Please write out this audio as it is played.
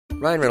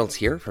Ryan Reynolds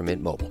here from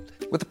Mint Mobile.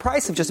 With the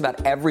price of just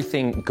about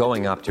everything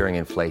going up during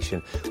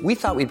inflation, we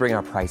thought we'd bring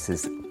our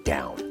prices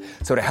down.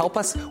 So to help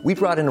us, we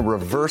brought in a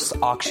reverse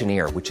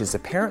auctioneer, which is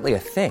apparently a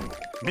thing.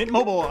 Mint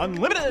Mobile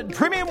Unlimited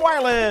Premium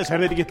Wireless. How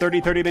to get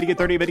 30, 30, bit to get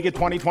 30, bit to get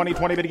 20, 20,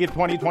 20, bit to get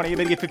 20, 20,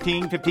 bit to get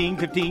 15, 15,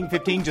 15,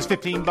 15, just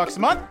 $15 a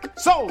month?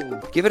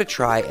 Sold! Give it a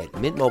try at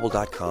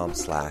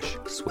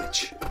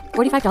mintmobile.com/switch.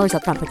 $45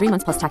 up front for 3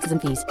 months plus taxes and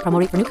fees. Promo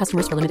rate for new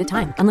customers for limited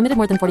time. Unlimited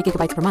more than 40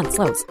 gigabytes per month.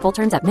 Slows full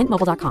terms at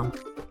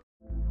mintmobile.com.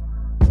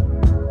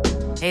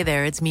 Hey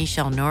there, it's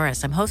Michelle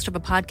Norris. I'm host of a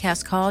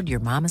podcast called Your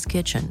Mama's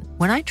Kitchen.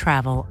 When I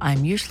travel,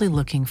 I'm usually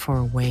looking for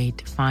a way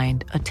to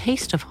find a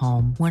taste of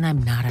home when I'm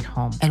not at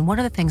home. And one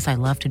of the things I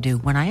love to do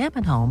when I am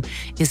at home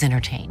is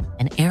entertain.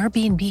 And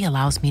Airbnb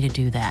allows me to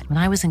do that. When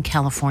I was in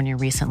California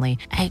recently,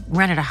 I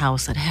rented a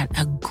house that had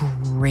a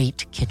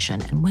great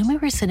kitchen. And when we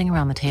were sitting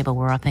around the table,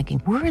 we're all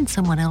thinking, we're in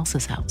someone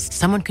else's house.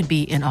 Someone could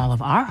be in all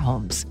of our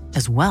homes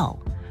as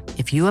well.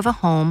 If you have a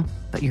home,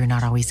 but you're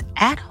not always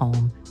at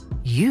home,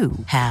 you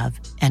have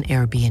an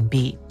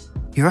Airbnb.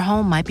 Your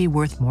home might be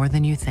worth more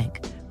than you think.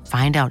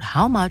 Find out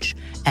how much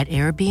at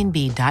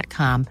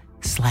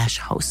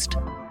airbnb.com/host.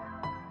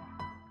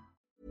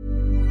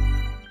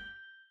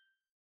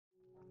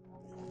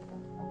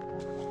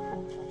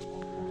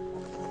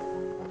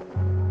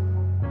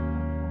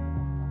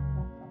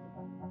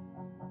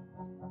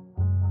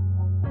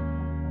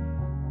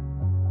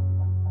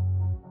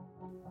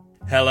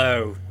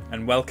 Hello,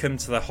 and welcome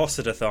to the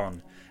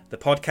Hossadathon, the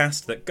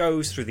podcast that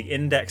goes through the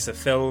index of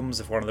films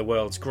of one of the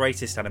world's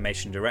greatest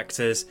animation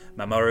directors,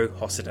 Mamoru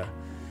Hosoda.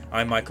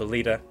 I'm Michael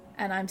Leader.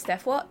 And I'm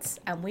Steph Watts,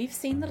 and we've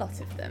seen a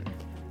lot of them.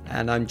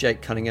 And I'm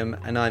Jake Cunningham,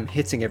 and I'm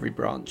hitting every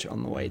branch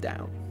on the way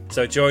down.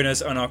 So join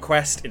us on our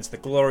quest into the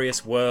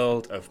glorious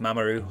world of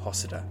Mamoru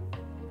Hosoda.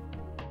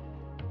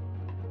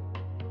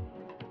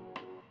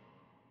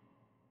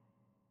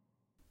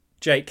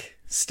 Jake,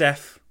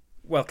 Steph,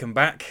 welcome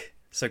back.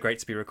 So great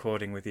to be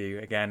recording with you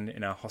again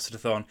in our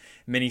Hossadathon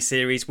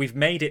mini-series. We've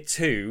made it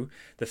to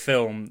the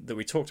film that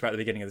we talked about at the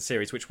beginning of the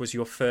series, which was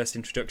your first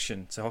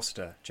introduction to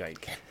Hosoda,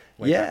 Jake.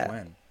 Way back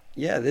when.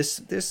 Yeah,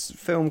 this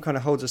film kind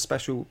of holds a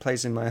special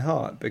place in my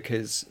heart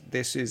because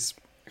this is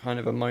kind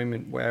of a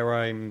moment where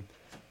I'm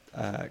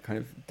kind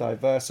of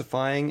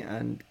diversifying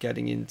and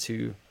getting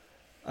into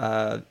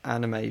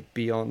anime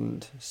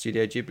beyond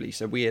Studio Ghibli.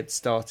 So we had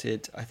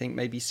started, I think,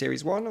 maybe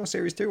series 1 or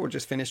series 2, or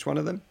just finished one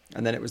of them,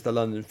 and then it was the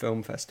London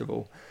Film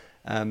Festival,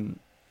 and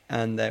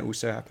there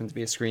also happened to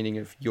be a screening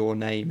of Your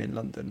Name in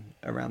London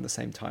around the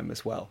same time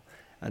as well.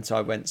 And so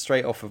I went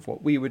straight off of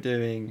what we were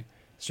doing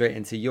straight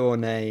into Your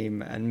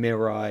Name and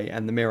Mirai,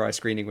 and the Mirai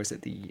screening was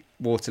at the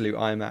Waterloo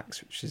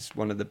IMAX, which is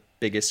one of the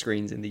biggest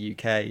screens in the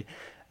UK.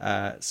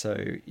 So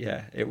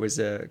yeah, it was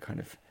a kind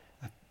of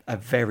a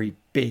very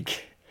big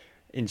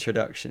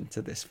introduction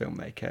to this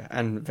filmmaker,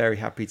 and very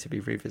happy to be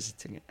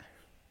revisiting it.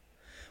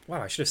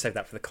 Wow, I should have saved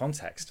that for the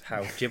context,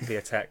 how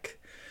Ghibliotech,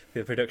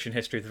 the production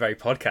history of the very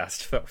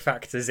podcast,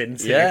 factors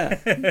into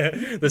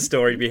the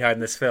story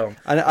behind this film.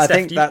 And I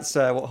think that's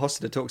what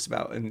Hosoda talks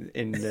about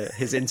in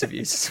his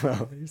interviews as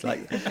well. He's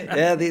like,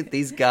 yeah,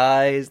 these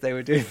guys, they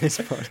were doing this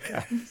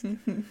podcast.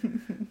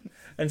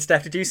 And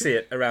Steph, did you see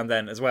it around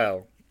then as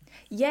well?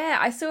 Yeah,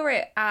 I saw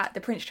it at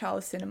the Prince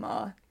Charles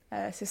Cinema,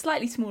 so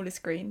slightly smaller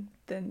screen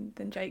than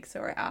Jake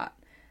saw it at.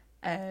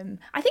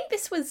 I think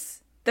this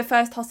was the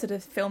first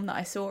Hosoda film that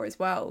I saw as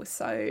well,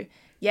 so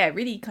yeah,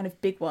 really kind of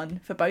big one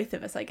for both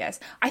of us, I guess.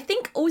 I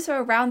think also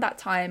around that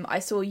time I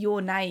saw Your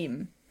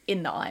Name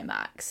in the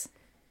IMAX,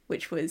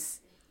 which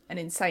was an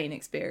insane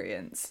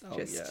experience. Oh,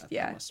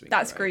 that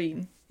great.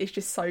 screen is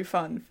just so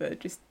fun for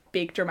just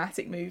big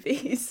dramatic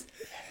movies.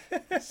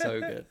 So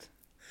good.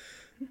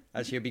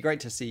 Actually, it'd be great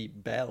to see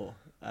Belle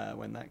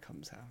when that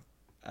comes out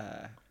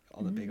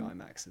on the big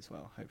IMAX as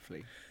well.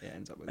 Hopefully it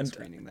ends up with a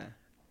screening there.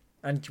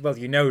 And well,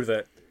 you know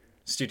that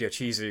Studio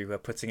Chizu are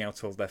putting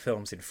out all their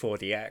films in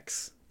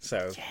 4DX,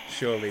 so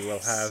surely we'll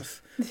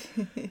have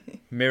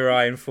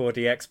Mirai in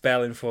 4DX,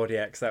 Belle in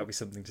 4DX. That would be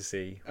something to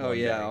see. Oh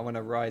yeah, day. I want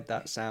to ride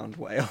that sound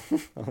whale.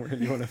 I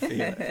really want to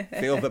feel it.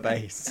 Feel the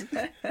bass.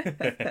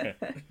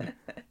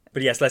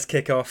 But yes, let's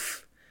kick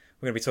off.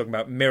 We're going to be talking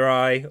about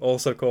Mirai,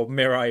 also called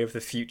Mirai of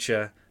the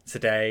Future,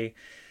 today.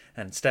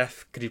 And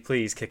Steph, could you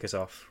please kick us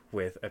off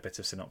with a bit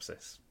of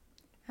synopsis?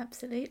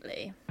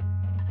 Absolutely.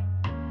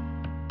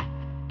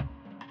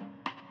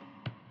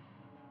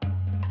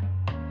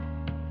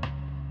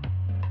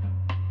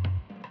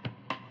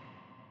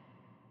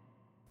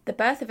 The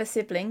birth of a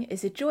sibling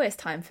is a joyous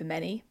time for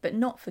many, but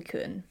not for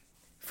Kun.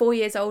 4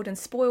 years old and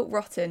spoilt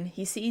rotten,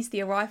 he sees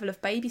the arrival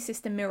of baby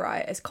sister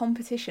Mirai as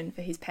competition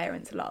for his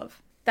parents'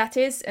 love. That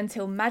is,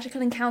 until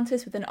magical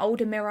encounters with an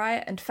older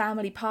Mirai and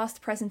family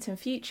past, present and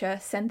future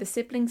send the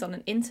siblings on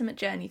an intimate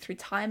journey through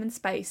time and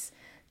space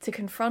to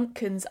confront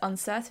Kun's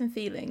uncertain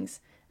feelings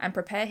and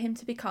prepare him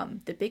to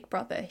become the big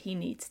brother he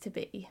needs to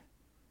be.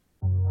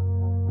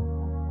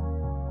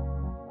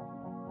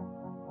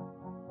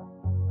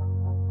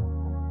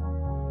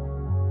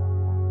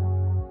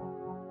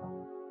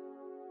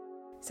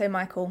 So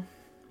Michael,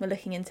 we're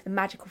looking into the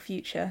magical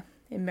future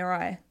in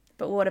Mirai,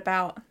 but what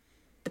about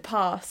the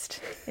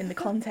past in the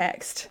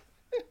context?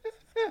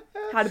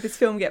 How did this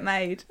film get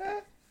made?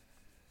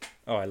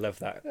 Oh, I love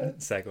that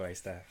segue,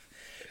 Steph.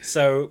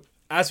 So,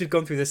 as we've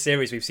gone through this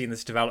series, we've seen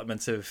this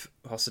development of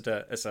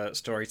Hosoda as a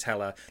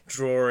storyteller,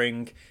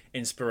 drawing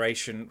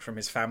inspiration from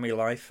his family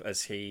life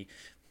as he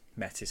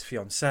met his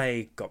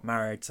fiancée, got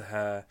married to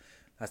her,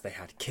 as they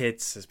had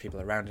kids, as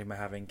people around him were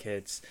having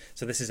kids.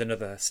 So this is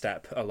another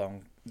step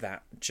along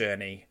that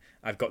journey.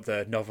 I've got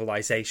the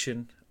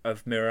novelization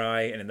of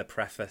Mirai, and in the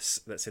preface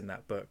that's in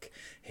that book,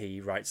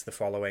 he writes the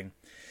following.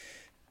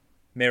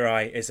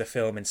 Mirai is a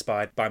film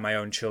inspired by my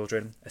own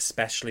children,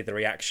 especially the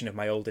reaction of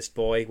my oldest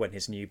boy when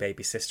his new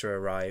baby sister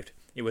arrived.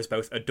 It was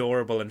both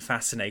adorable and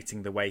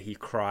fascinating the way he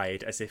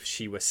cried as if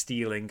she were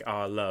stealing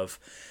our love,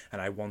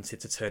 and I wanted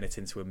to turn it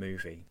into a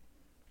movie.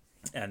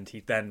 And he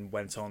then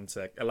went on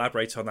to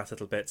elaborate on that a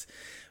little bit,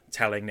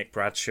 telling Nick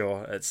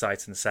Bradshaw at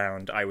Sight and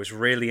Sound, I was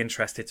really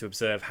interested to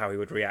observe how he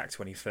would react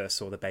when he first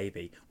saw the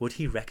baby. Would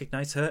he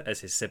recognise her as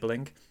his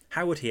sibling?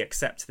 How would he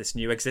accept this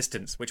new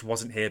existence, which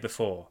wasn't here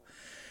before?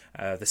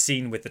 The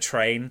scene with the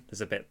train,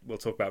 there's a bit we'll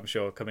talk about, I'm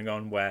sure, coming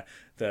on, where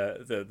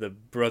the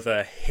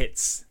brother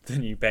hits the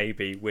new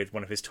baby with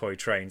one of his toy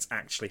trains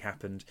actually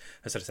happened.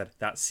 As I said,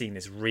 that scene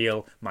is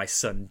real. My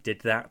son did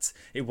that.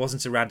 It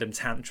wasn't a random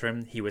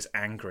tantrum. He was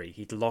angry.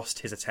 He'd lost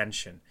his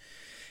attention.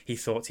 He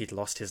thought he'd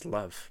lost his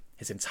love.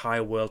 His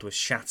entire world was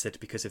shattered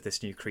because of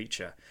this new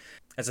creature.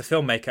 As a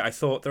filmmaker, I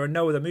thought there are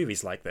no other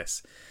movies like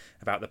this,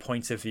 about the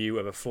point of view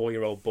of a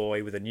 4-year-old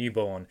boy with a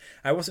newborn.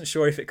 I wasn't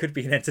sure if it could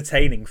be an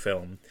entertaining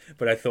film,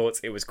 but I thought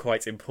it was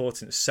quite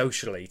important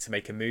socially to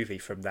make a movie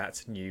from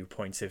that new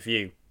point of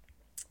view.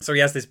 So he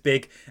has this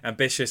big,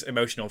 ambitious,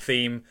 emotional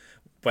theme,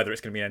 whether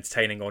it's going to be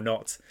entertaining or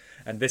not.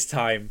 And this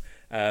time,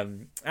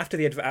 after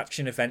the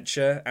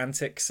action-adventure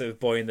antics of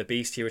Boy and the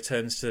Beast, he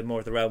returns to more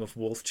of the realm of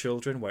Wolf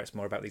Children, where it's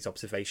more about these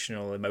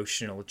observational,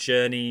 emotional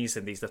journeys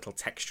and these little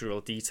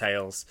textural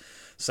details.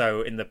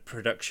 So in the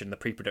pre-production,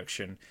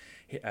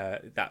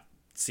 that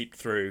seeped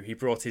through. He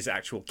brought his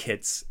actual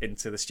kids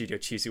into the Studio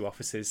Chizu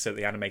offices so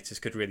the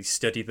animators could really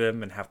study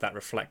them and have that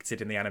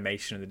reflected in the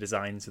animation and the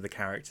designs of the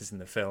characters in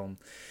the film.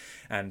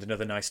 And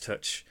another nice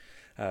touch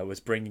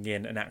was bringing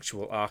in an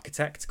actual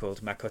architect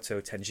called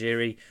Makoto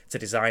Tenjiri to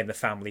design the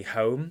family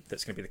home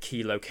that's going to be the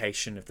key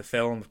location of the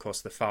film. Of course,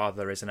 the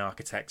father is an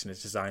architect and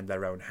has designed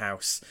their own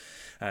house.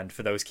 And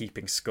for those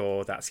keeping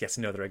score, that's yet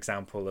another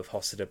example of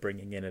Hosoda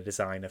bringing in a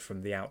designer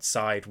from the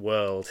outside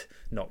world,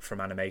 not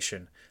from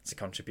animation, to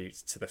contribute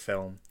to the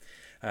film.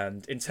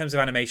 And in terms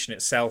of animation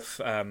itself,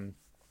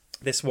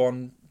 this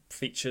one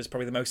features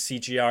probably the most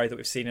CGI that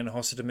we've seen in a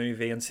Hosoda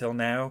movie until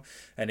now.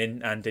 And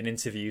in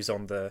interviews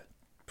on the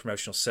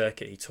promotional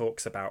circuit, he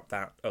talks about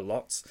that a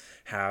lot,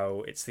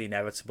 how it's the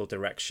inevitable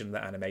direction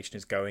that animation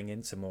is going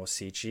into, more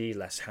CG,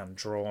 less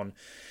hand-drawn.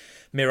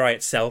 Mirai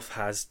itself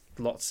has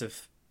lots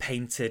of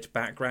painted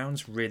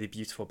backgrounds, really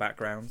beautiful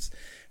backgrounds,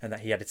 and that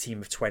he had a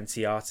team of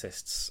 20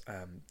 artists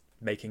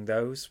making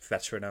those,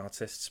 veteran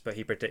artists, but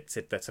he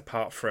predicted that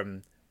apart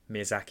from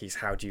Miyazaki's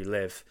How Do You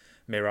Live,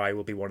 Mirai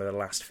will be one of the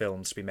last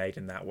films to be made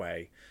in that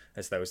way,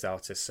 as those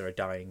artists are a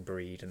dying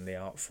breed and the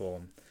art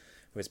form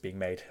was being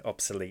made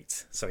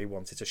obsolete. So he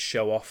wanted to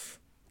show off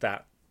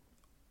that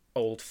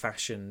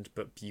old-fashioned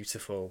but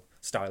beautiful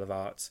style of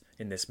art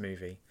in this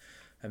movie.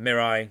 And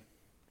Mirai,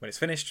 when it's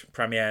finished,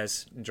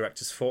 premieres in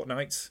Director's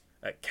Fortnight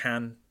at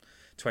Cannes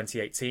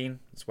 2018.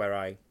 That's where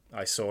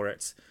I saw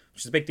it,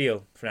 which is a big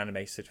deal for an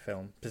animated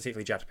film,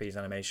 particularly Japanese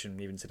animation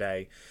even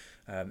today.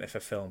 If a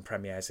film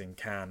premieres in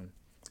Cannes,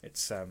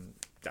 it's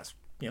that's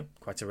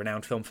quite a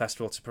renowned film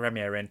festival to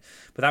premiere in.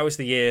 But that was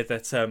the year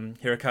that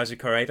Hirokazu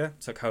Koreeda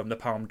took home the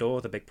Palme d'Or,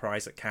 the big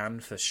prize at Cannes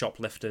for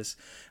Shoplifters.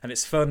 And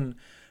it's fun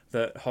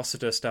that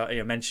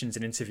Hosoda mentions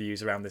in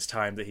interviews around this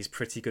time that he's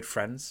pretty good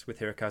friends with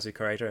Hirokazu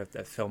Koreeda,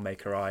 a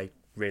filmmaker I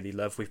really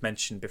love. We've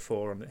mentioned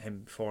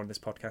him before on this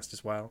podcast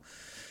as well.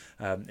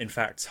 In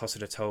fact,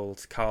 Hosoda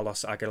told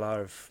Carlos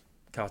Aguilar of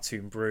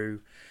Cartoon Brew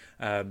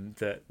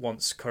that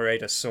once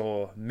Koreeda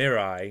saw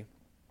Mirai,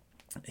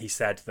 he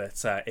said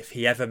that if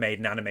he ever made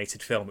an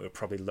animated film, it would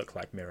probably look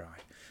like Mirai.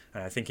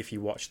 And I think if you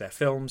watch their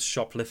films,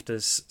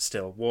 Shoplifters,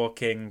 Still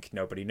Walking,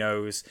 Nobody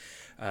Knows,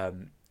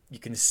 you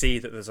can see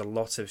that there's a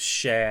lot of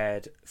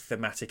shared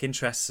thematic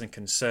interests and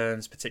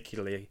concerns,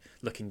 particularly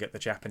looking at the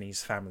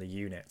Japanese family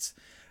unit.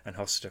 And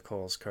Hosoda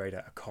calls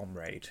Koreeda a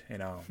comrade in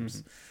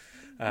arms.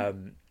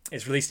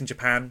 It's released in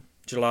Japan,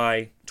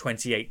 July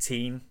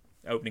 2018.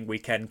 Opening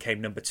weekend came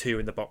number 2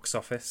 in the box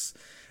office.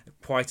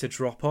 Quite a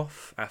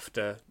drop-off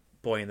after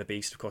Boy and the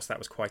Beast. Of course, that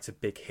was quite a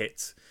big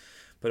hit,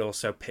 but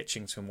also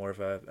pitching to more of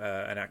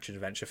an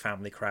action-adventure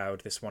family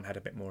crowd. This one had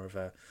a bit more of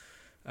a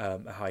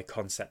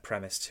high-concept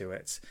premise to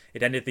it.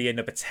 It ended the year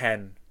number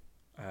 10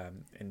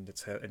 in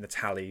the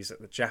tallies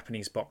at the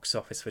Japanese box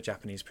office for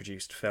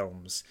Japanese-produced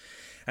films,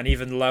 and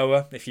even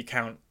lower if you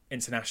count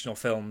international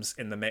films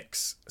in the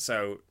mix.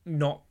 So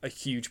not a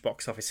huge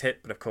box office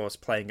hit, but of course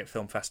playing at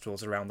film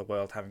festivals around the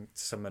world, having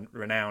some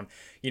renown.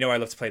 I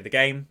love to play the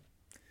game,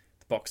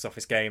 the box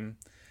office game.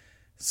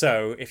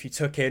 So if you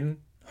took in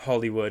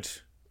Hollywood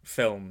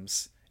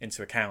films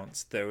into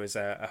account, there was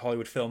a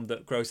Hollywood film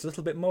that grossed a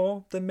little bit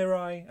more than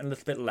Mirai and a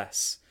little bit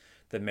less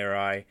than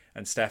Mirai.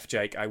 And Steph,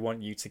 Jake, I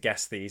want you to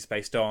guess these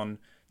based on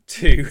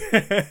two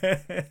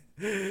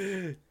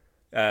to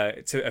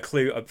a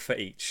clue up for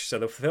each. So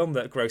the film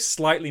that grossed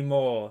slightly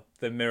more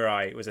than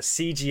Mirai was a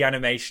CG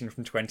animation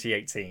from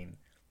 2018.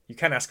 You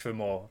can ask for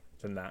more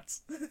than that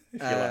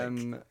if you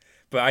like.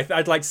 But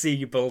I'd like to see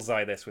you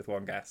bullseye this with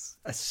one guess.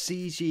 A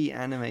CG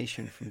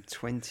animation from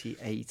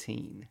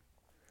 2018.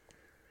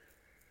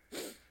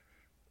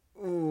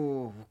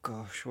 Oh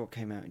gosh, what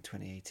came out in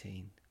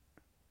 2018?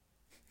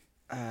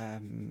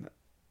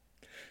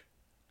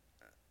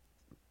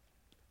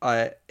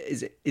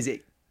 Is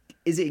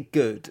it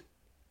good?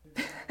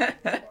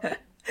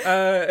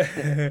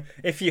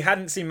 If you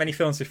hadn't seen many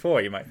films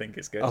before, you might think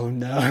it's good. Oh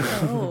no.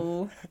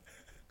 Oh.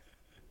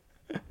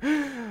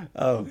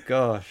 Oh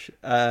gosh.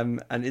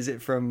 And is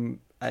it from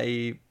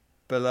a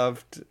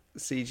beloved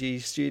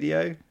CG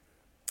studio?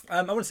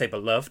 I wouldn't say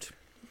beloved.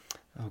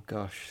 Oh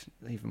gosh,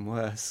 even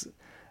worse.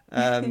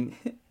 I'm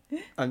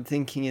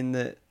thinking in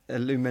the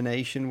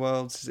Illumination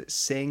worlds. Is it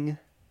Sing?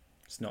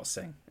 It's not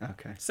Sing.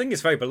 Okay. Sing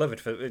is very beloved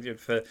for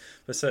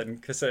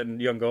certain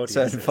young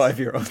audiences. Certain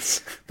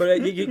 5-year-olds.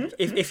 But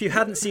if you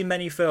hadn't seen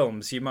many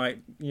films, you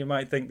might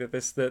think that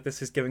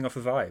this is giving off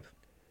a vibe.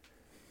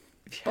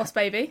 Boss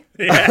Baby.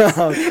 Yes.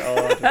 Oh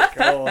God, of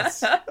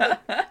course.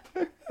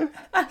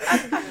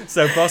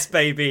 So Boss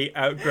Baby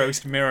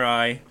outgrossed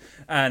Mirai,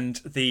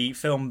 and the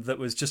film that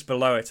was just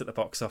below it at the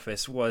box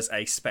office was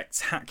a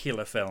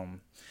spectacular film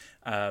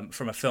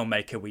from a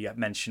filmmaker we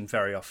mention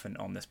very often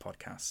on this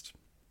podcast.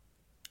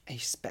 A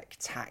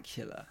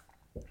spectacular.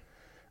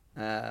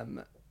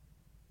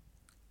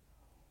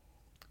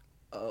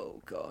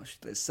 Oh gosh,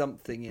 there's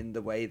something in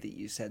the way that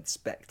you said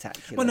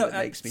spectacular that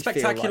makes me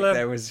feel like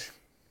there was.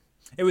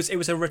 It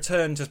was a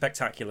return to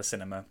spectacular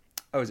cinema.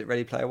 Oh, is it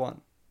Ready Player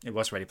One? It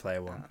was Ready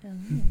Player One.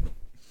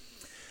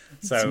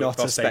 So it's not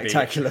Boss a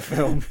spectacular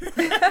film.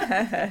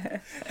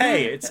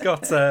 Hey, it's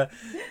got the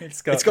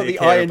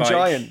Iron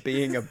Giant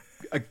being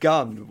a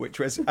gun, which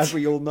was, as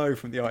we all know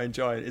from the Iron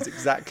Giant, is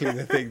exactly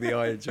the thing the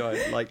Iron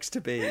Giant likes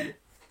to be.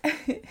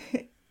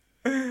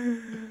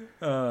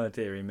 Oh,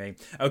 dearie me.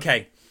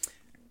 Okay,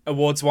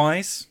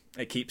 awards-wise,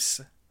 it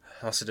keeps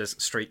Hosoda's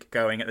streak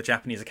going at the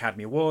Japanese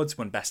Academy Awards,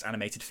 won Best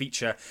Animated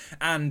Feature,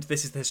 and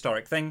this is the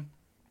historic thing.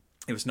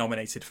 It was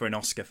nominated for an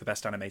Oscar for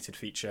Best Animated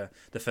Feature,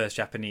 the first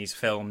Japanese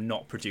film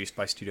not produced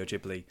by Studio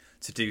Ghibli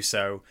to do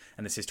so,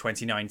 and this is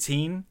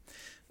 2019.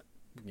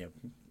 You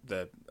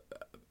know,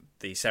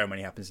 the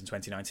ceremony happens in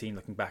 2019,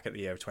 looking back at the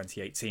year of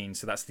 2018.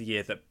 So that's the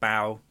year that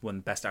Bao won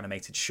Best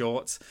Animated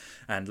Short.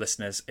 And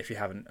listeners, if you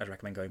haven't, I'd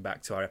recommend going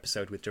back to our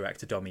episode with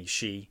director Domi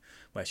Shi,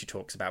 where she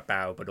talks about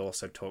Bao, but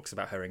also talks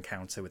about her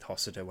encounter with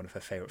Hosoda, one of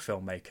her favourite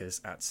filmmakers,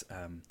 at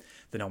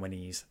the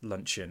nominees'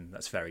 luncheon.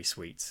 That's very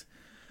sweet.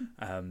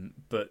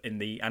 But in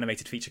the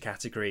animated feature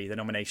category, the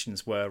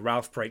nominations were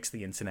Ralph Breaks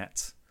the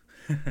Internet,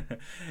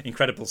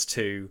 Incredibles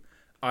 2,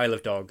 Isle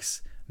of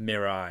Dogs,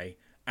 Mirai,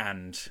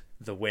 and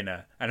the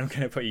winner. And I'm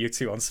going to put you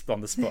two on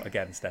the spot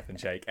again, Steph and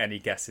Jake. Any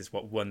guesses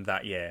what won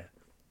that year?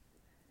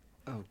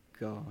 Oh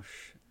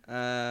gosh,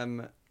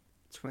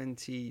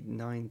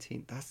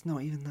 2019. That's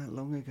not even that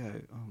long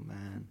ago. Oh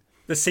man.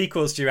 The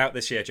sequel's due out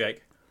this year,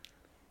 Jake.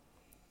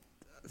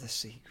 The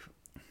sequel.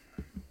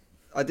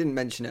 I didn't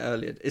mention it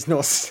earlier. It's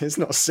not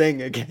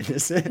Sing again,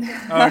 is it?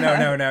 Oh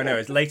no.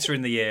 It's later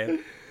in the year,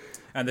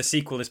 and the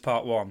sequel is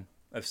part 1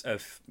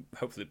 of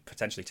hopefully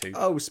potentially 2.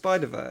 Oh,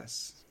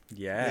 Spider-Verse.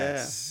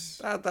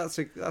 Yes. Yeah. That's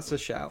a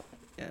shout.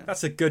 Yeah.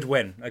 That's a good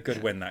win. A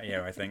good win that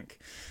year, I think.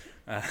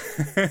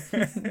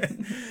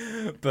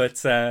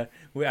 But I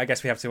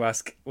guess we have to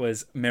ask,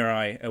 was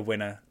Mirai a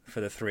winner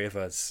for the three of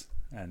us?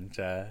 And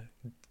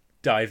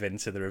dive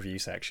into the review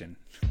section.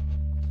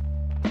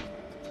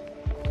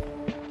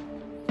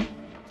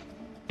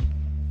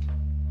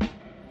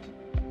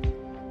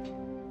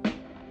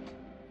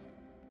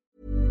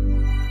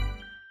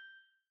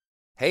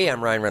 Hey,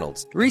 I'm Ryan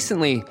Reynolds.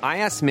 Recently, I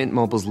asked Mint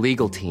Mobile's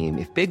legal team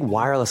if big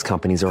wireless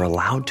companies are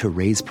allowed to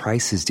raise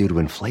prices due to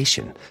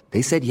inflation.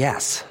 They said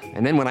yes.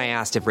 And then when I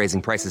asked if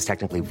raising prices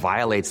technically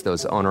violates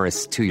those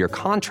onerous 2-year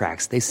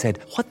contracts, they said,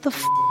 "What the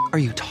f*** are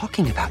you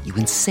talking about, you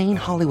insane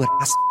Hollywood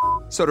ass?"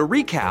 So to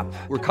recap,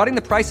 we're cutting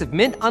the price of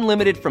Mint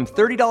Unlimited from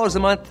 $30 a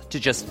month to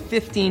just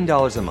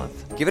 $15 a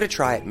month. Give it a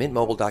try at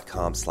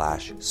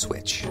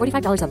mintmobile.com/switch.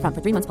 $45 up front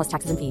for 3 months plus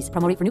taxes and fees.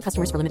 Promo rate for new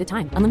customers for limited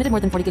time. Unlimited more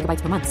than 40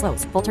 gigabytes per month.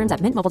 Slows full terms at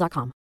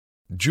mintmobile.com.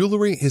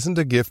 Jewelry isn't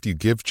a gift you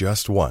give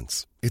just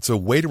once. It's a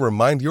way to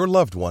remind your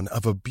loved one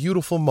of a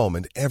beautiful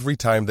moment every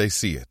time they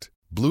see it.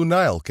 Blue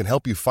Nile can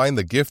help you find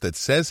the gift that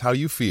says how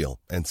you feel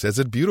and says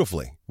it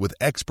beautifully, with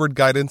expert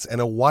guidance and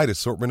a wide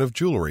assortment of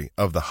jewelry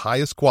of the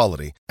highest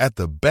quality at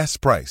the best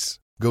price.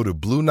 Go to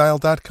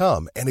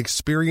BlueNile.com and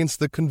experience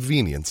the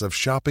convenience of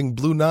shopping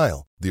Blue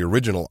Nile, the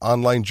original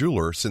online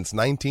jeweler since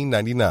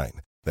 1999.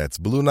 That's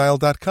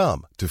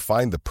BlueNile.com to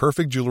find the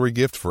perfect jewelry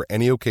gift for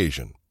any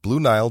occasion.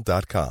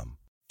 BlueNile.com.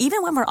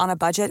 Even when we're on a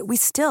budget, we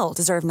still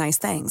deserve nice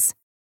things.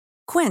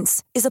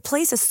 Quince is a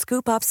place to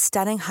scoop up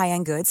stunning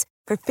high-end goods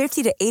for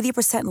 50 to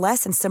 80%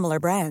 less than similar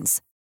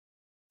brands.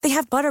 They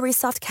have buttery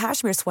soft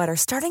cashmere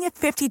sweaters starting at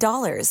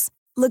 $50,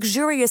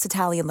 luxurious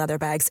Italian leather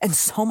bags, and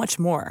so much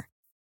more.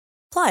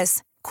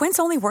 Plus, Quince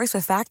only works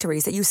with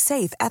factories that use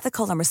safe,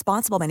 ethical, and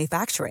responsible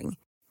manufacturing.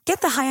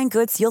 Get the high-end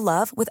goods you'll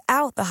love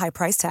without the high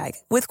price tag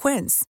with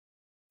Quince.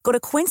 Go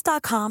to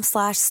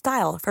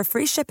quince.com/style for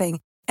free shipping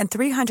and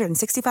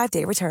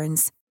 365-day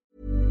returns.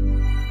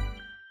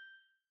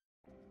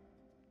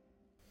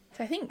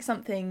 So I think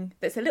something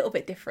that's a little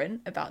bit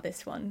different about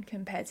this one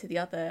compared to the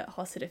other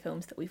Hossiter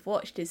films that we've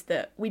watched is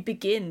that we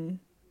begin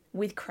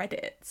with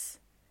credits.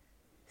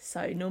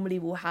 So normally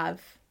we'll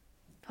have,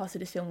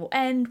 Hossiter's film will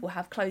end, we'll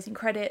have closing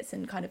credits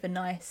and kind of a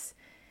nice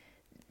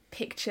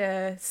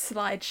picture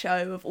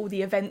slideshow of all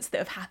the events that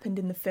have happened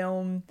in the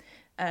film.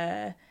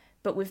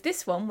 But with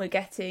this one, we're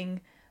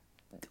getting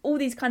all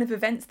these kind of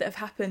events that have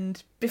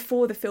happened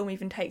before the film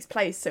even takes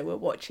place. So we're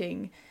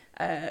watching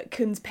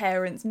Kun's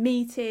parents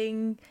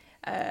meeting,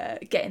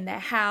 getting their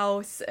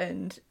house,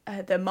 and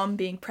the mum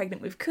being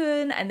pregnant with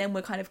Kun, and then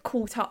we're kind of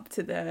caught up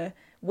to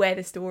where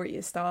the story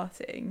is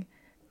starting.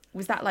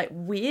 Was that like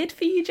weird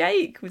for you,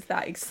 Jake? Was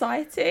that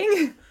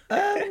exciting?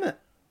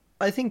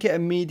 I think it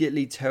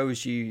immediately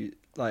tells you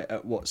like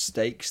at what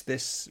stakes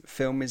this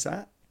film is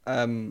at.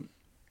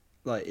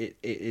 Like it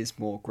is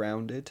more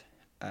grounded,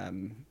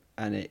 and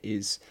it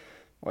is,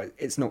 well,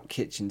 it's not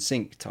kitchen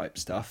sink type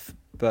stuff,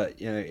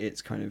 but you know,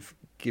 it's kind of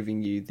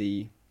giving you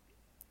the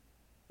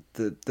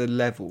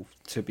level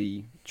to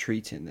be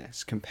treating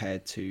this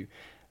compared to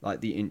like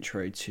the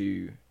intro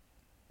to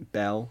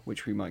Belle,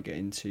 which we might get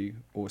into,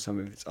 or some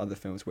of its other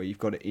films where you've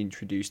got to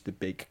introduce the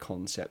big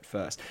concept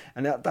first.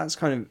 And that's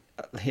kind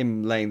of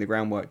him laying the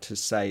groundwork to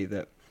say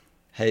that,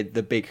 hey,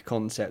 the big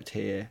concept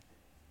here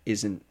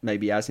isn't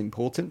maybe as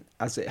important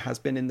as it has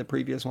been in the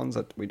previous ones.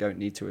 We don't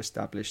need to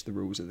establish the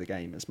rules of the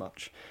game as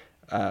much.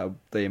 The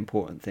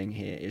important thing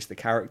here is the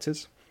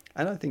characters.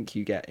 And I think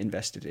you get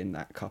invested in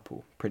that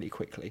couple pretty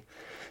quickly.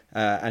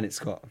 And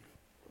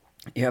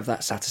you have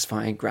that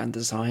satisfying grand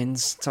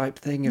designs type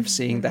thing of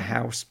seeing the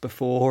house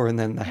before and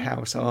then the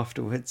house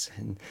afterwards,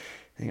 and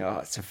think, oh,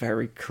 it's a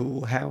very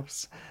cool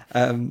house.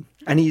 And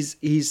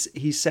he's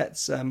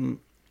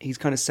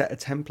kind of set a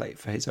template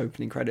for his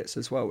opening credits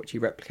as well, which he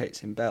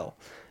replicates in Belle,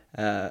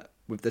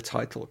 with the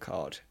title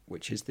card,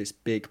 which is this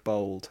big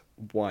bold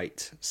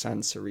white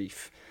sans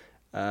serif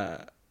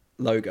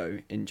logo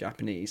in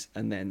Japanese,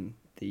 and then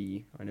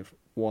the kind of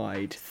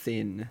wide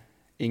thin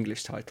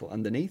English title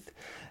underneath.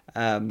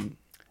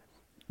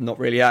 Not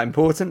really that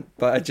important,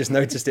 but I just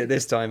noticed it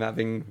this time,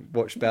 having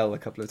watched Belle a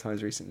couple of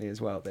times recently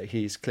as well, that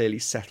he's clearly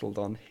settled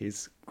on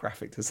his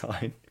graphic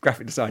design.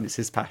 Graphic design is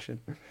his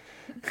passion.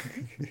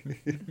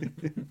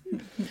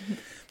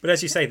 But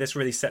as you say, this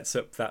really sets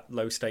up that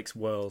low stakes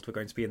world. We're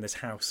going to be in this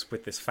house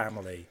with this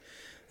family,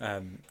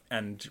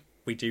 and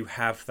we do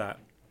have that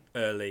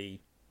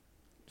early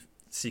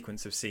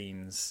sequence of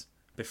scenes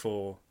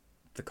before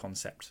the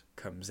concept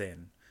comes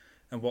in.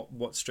 And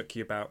what struck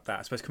you about that?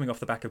 I suppose coming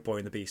off the back of Boy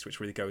and the Beast, which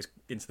really goes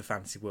into the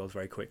fantasy world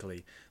very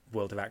quickly,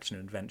 world of action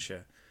and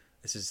adventure,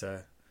 this is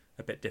a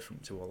bit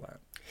different to all that.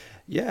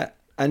 Yeah,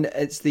 and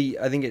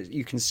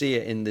you can see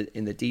it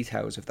in the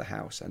details of the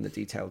house and the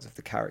details of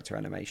the character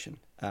animation.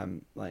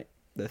 Like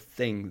the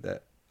thing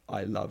that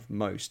I love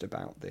most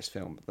about this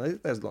film,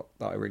 there's a lot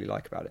that I really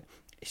like about it.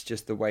 It's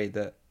just the way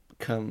that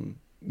Kun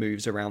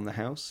moves around the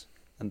house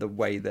and the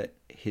way that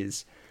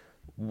his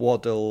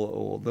waddle,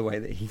 or the way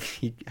that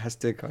he has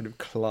to kind of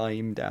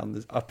climb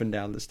up and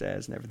down the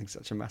stairs, and everything's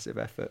such a massive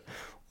effort,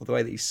 or the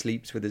way that he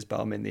sleeps with his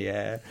bum in the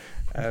air.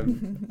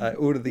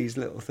 All of these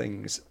little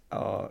things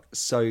are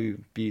so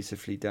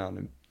beautifully done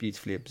and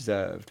beautifully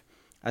observed,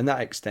 and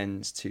that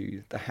extends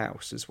to the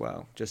house as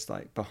well. Just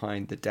like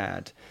behind the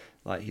dad,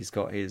 like he's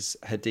got his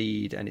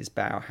Hadid and his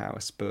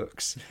Bauhaus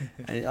books,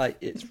 and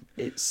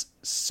it's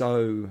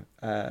so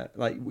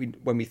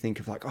when we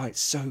think of like, oh,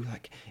 it's so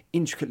like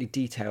intricately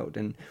detailed,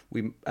 and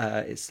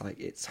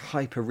it's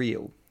hyper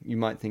real. You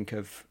might think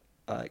of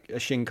like a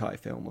Shinkai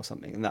film or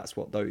something, and that's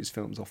what those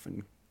films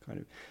often kind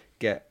of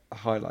get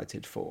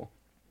highlighted for.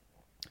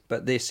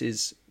 But this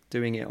is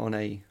doing it on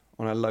a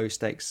low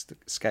stakes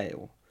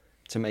scale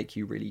to make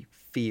you really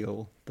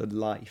feel the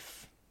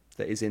life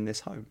that is in this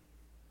home.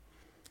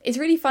 It's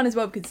really fun as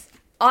well because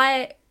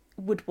I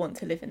would want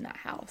to live in that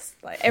house.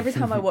 Like every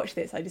time I watch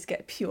this, I just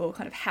get pure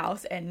kind of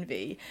house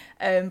envy.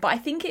 But I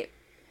think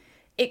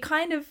it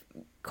kind of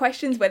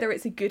questions whether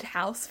it's a good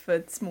house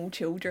for small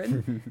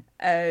children.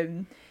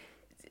 There's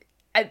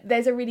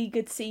a really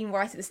good scene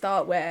right at the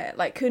start where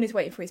like Kun is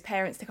waiting for his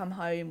parents to come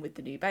home with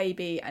the new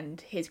baby, and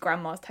his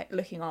grandma's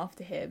looking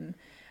after him.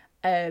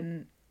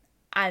 And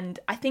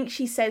I think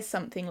she says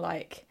something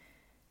like,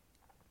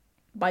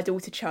 "My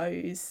daughter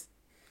chose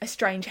a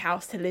strange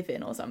house to live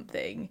in," or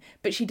something,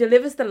 but she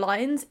delivers the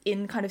lines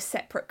in kind of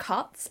separate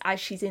cuts as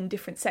she's in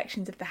different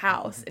sections of the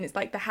house, and it's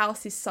like the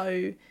house is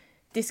so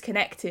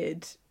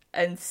disconnected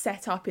and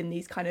set up in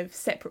these kind of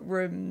separate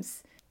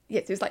rooms.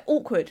 Yeah, so it's like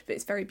awkward, but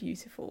it's very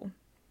beautiful.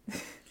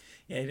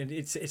 Yeah, and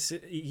it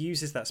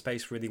uses that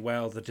space really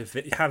well.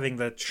 Having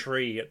the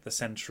tree at the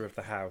centre of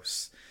the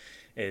house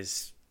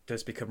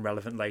does become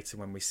relevant later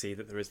when we see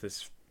that there is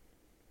this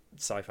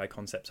sci-fi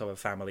concept of a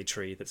family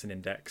tree that's an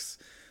index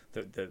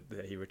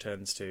that he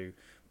returns to,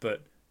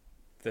 but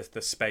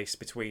the space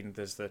between,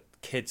 there's the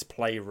kids'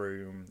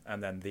 playroom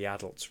and then the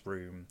adults'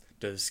 room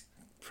does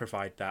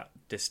provide that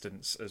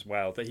distance as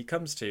well that he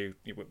comes to.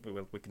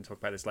 We can talk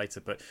about this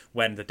later, but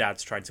when the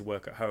dad's trying to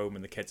work at home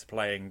and the kids are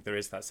playing, there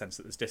is that sense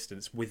that there's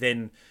distance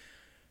within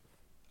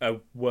a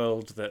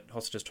world that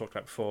Hossiter's talked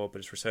about before but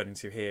is returning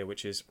to here,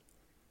 which is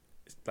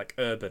like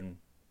urban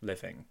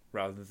living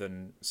rather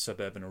than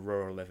suburban or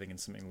rural living in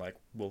something like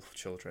Wolf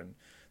Children.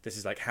 This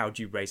is like, how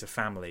do you raise a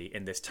family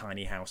in this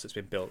tiny house that's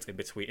been built in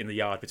the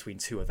yard between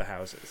two other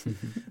houses?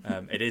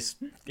 It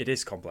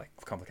is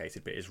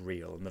complicated, but it is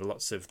real, and there are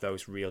lots of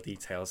those real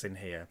details in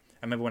here.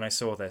 I remember when I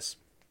saw this,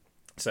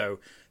 so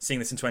seeing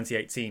this in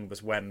 2018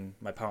 was when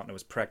my partner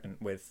was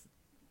pregnant with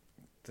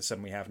the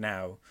son we have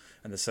now,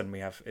 and the son we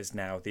have is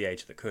now the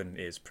age that Kun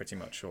is, pretty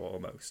much, or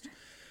almost.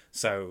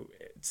 So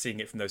seeing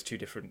it from those two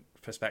different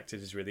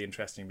perspectives is really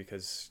interesting,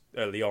 because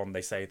early on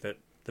they say that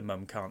the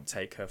mum can't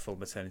take her full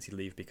maternity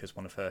leave because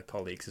one of her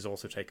colleagues has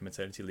also taken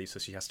maternity leave, so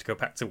she has to go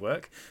back to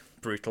work.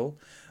 Brutal.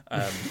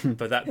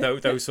 But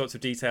those sorts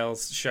of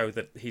details show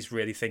that he's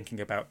really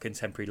thinking about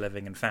contemporary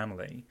living and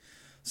family.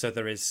 So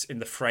there is, in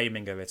the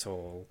framing of it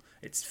all,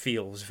 it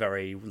feels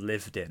very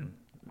lived in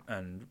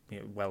and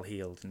well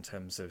heeled in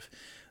terms of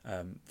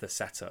the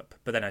setup.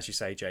 But then, as you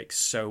say, Jake,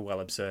 so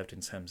well observed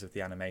in terms of the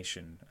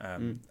animation.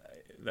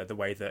 The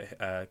way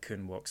that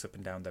Kun walks up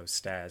and down those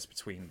stairs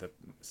between the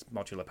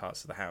modular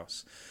parts of the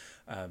house,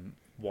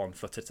 1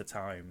 foot at a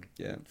time.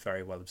 Yeah,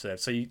 very well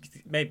observed. So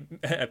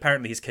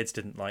apparently his kids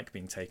didn't like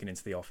being taken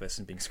into the office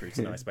and being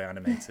scrutinised by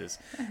animators,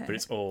 but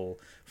it's all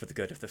for the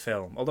good of the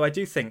film. Although I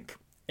do think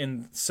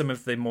in some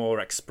of the more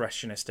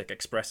expressionistic,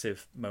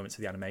 expressive moments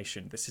of the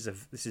animation, this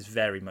is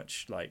very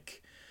much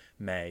like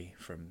May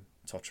from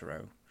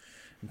Totoro,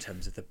 in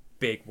terms of the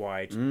big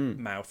wide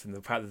mouth and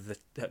the fact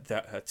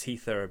that her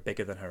teeth are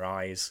bigger than her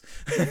eyes,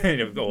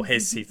 or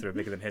his teeth are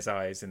bigger than his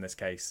eyes in this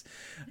case.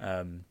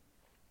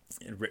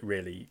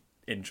 Really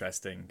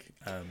interesting.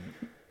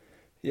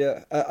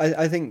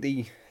 I think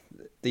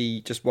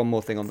the just one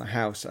more thing on the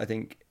house. I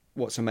think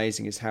what's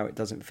amazing is how it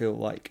doesn't feel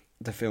like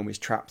the film is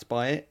trapped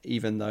by it,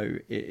 even though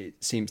it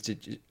seems to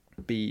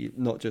be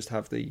not just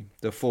have the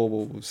four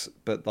walls,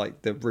 but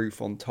like the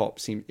roof on top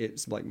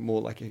it's like more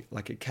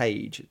like a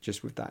cage,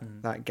 just with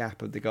that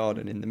gap of the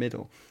garden in the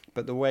middle.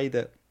 But the way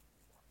that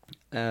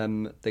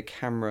the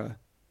camera,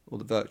 or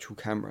the virtual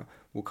camera,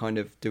 will kind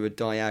of do a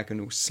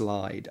diagonal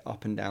slide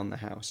up and down the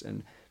house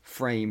and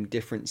frame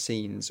different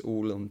scenes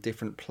all on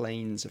different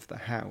planes of the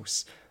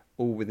house,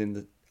 all within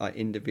the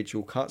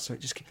individual cuts. So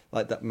it just,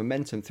 like, that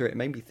momentum through it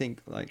made me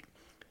think, like,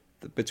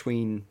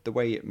 between the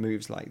way it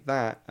moves like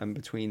that and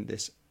between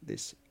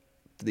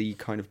the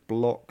kind of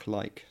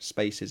block-like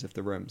spaces of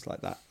the rooms,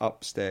 like that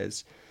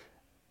upstairs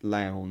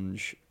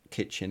lounge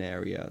kitchen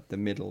area, the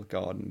middle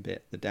garden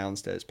bit, the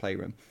downstairs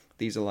playroom.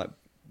 These are like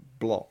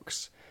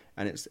blocks,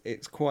 and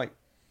it's quite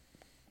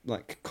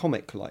like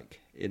comic-like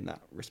in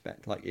that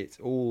respect. Like, it's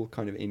all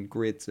kind of in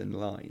grids and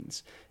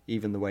lines,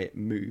 even the way it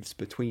moves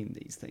between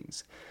these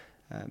things.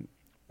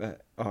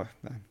 Oh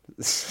man,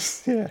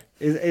 yeah,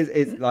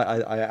 it's like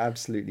I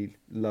absolutely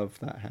love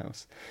that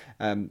house.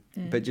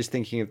 But just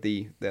thinking of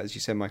as you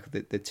said, Michael,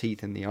 the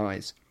teeth in the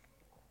eyes.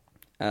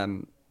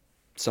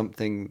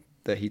 Something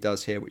that he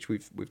does here, which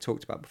we've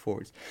talked about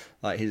before, is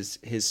like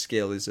his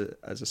skill as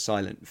a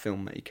silent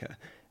filmmaker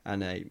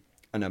and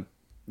a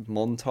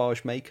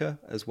montage maker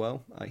as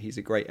well. He's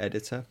a great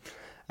editor,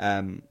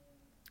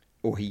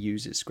 or he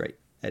uses great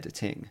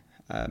editing.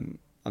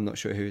 I'm not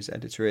sure who his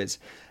editor is,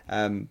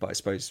 but I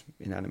suppose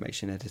in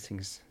animation,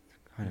 editing's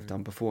kind of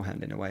done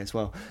beforehand in a way as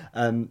well.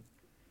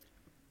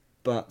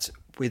 But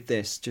with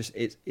this, just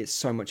it's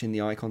so much in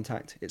the eye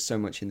contact, it's so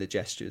much in the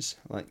gestures.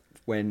 Like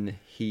when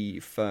he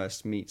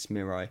first meets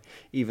Mirai,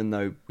 even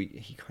though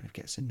he kind of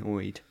gets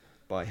annoyed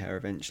by her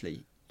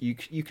eventually,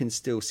 you can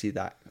still see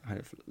that kind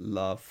of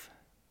love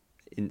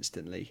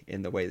instantly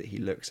in the way that he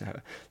looks at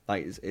her.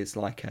 Like it's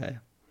like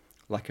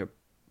a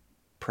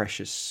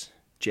precious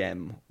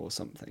gem or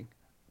something.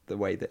 The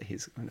way that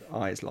his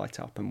eyes light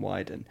up and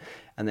widen,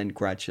 and then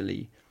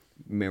gradually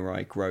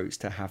Mirai grows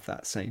to have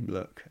that same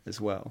look as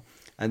well.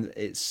 And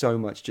it's so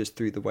much just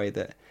through the way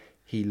that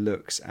he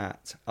looks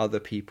at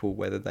other people,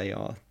 whether they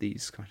are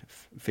these kind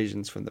of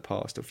visions from the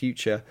past or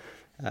future.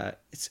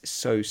 It's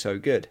so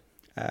good.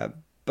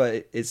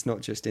 But it's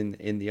not just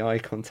in the eye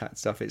contact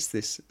stuff, it's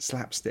this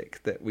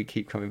slapstick that we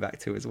keep coming back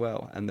to as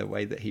well, and the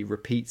way that he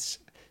repeats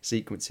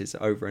sequences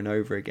over and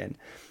over again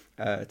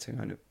to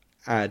kind of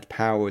add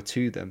power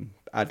to them,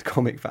 add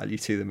comic value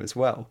to them as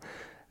well.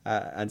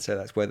 And so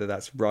that's whether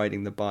that's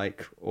riding the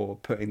bike or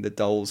putting the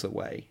dolls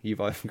away.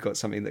 You've either got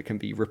something that can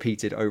be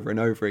repeated over and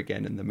over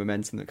again, and the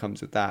momentum that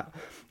comes with that,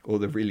 or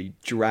the really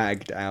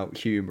dragged out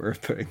humour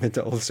of putting the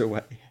dolls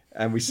away.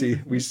 And we see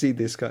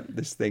this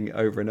thing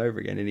over and over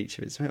again in each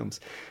of his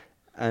films.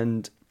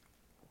 And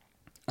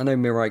I know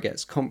Mirai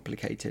gets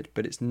complicated,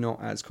 but it's not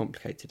as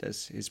complicated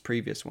as his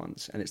previous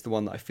ones, and it's the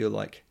one that I feel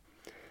like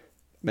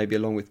maybe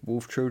along with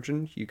Wolf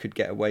Children you could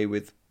get away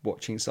with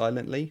watching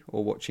silently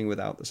or watching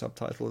without the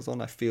subtitles on.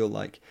 I feel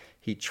like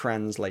he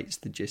translates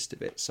the gist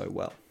of it so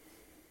well.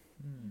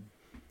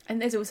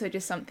 And there's also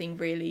just something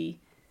really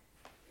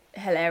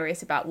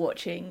hilarious about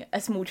watching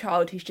a small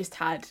child who's just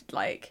had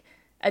like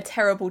a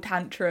terrible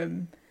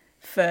tantrum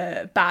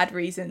for bad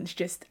reasons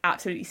just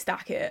absolutely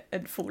stack it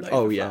and fall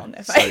over flat on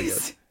their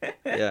face. So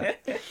yeah.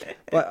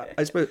 But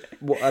I suppose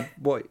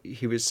what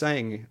he was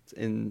saying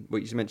in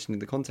what you mentioned in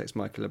the context,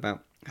 Michael,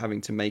 about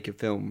having to make a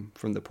film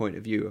from the point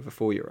of view of a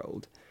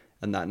 4-year-old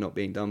and that not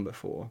being done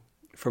before,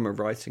 from a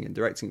writing and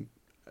directing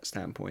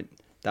standpoint,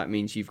 that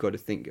means you've got to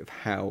think of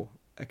how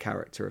a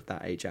character of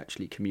that age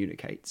actually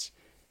communicates.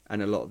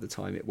 And a lot of the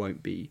time it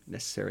won't be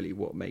necessarily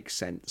what makes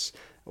sense,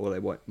 or they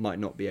might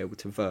not be able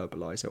to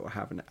verbalise it or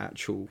have an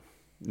actual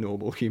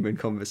normal human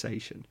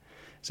conversation.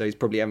 So he's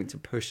probably having to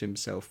push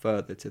himself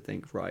further to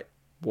think, right,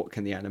 what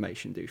can the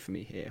animation do for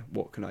me here?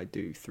 What can I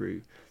do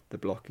through the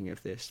blocking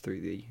of this, through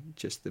the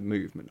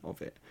movement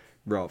of it,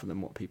 rather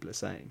than what people are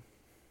saying.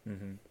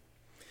 Mm-hmm.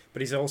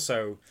 But he's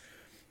also,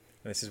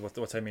 and this is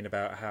what I mean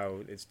about how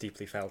it's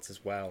deeply felt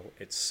as well,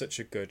 it's such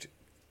a good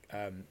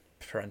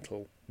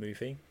parental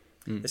movie.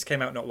 This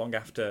came out not long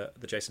after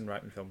the Jason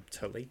Reitman film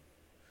Tully,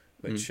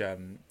 which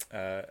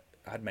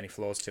had many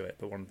flaws to it,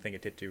 but one thing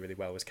it did do really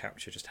well was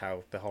capture just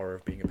how the horror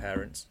of being a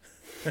parent,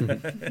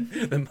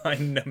 the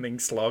mind-numbing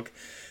slog.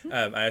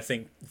 And I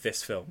think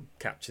this film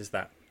captures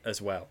that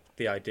as well.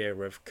 The idea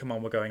of, come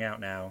on, we're going out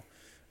now,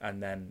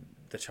 and then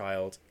the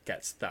child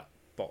gets that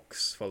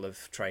box full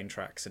of train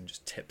tracks and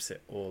just tips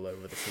it all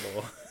over the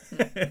floor.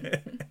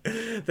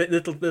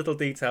 The little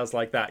details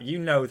like that, you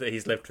know that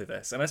he's lived with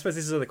this. And I suppose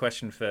this is another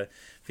question for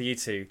you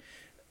two,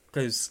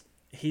 because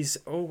he's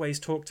always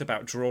talked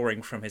about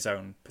drawing from his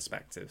own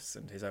perspectives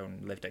and his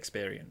own lived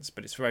experience,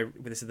 but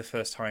this is the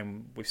first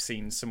time we've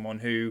seen someone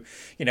who,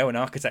 you know, an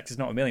architect is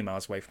not a million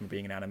miles away from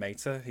being an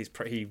animator.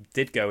 He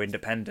did go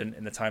independent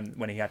in the time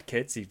when he had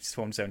kids. He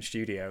formed his own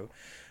studio,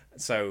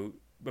 so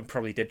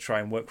probably did try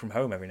and work from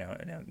home every now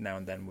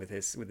and then with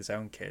his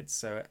own kids.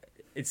 So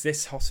it's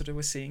this Hosoda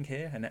we're seeing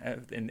here, and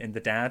in the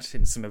dad,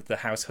 in some of the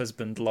house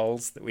husband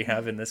lols that we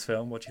have in this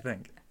film. What do you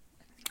think?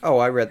 Oh,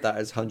 I read that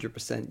as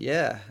 100%.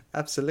 Yeah,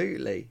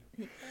 absolutely.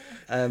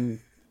 And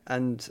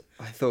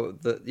I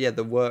thought that,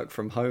 the work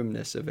from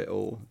homeness of it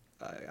all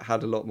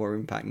had a lot more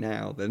impact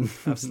now than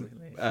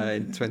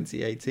in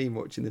 2018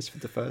 watching this for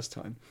the first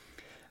time.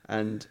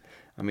 And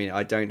I mean,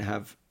 I don't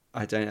have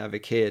a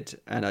kid,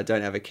 and I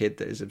don't have a kid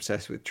that is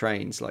obsessed with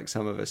trains like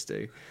some of us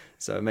do.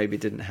 So maybe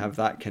didn't have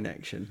that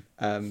connection.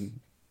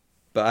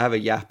 But I have a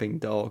yapping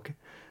dog,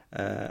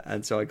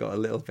 and so I got a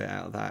little bit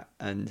out of that.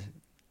 And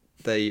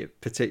the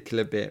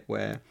particular bit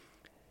where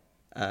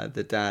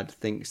the dad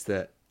thinks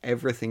that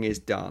everything is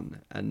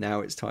done and now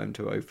it's time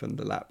to open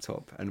the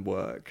laptop and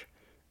work,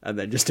 and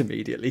then just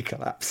immediately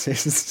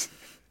collapses.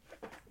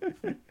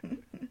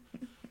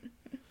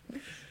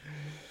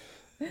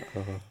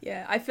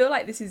 Yeah, I feel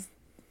like this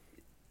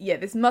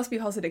must be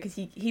Hosoda, because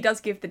he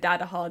does give the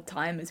dad a hard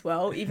time as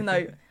well, even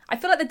though I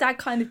feel like the dad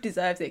kind of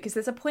deserves it, because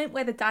there's a point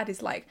where the dad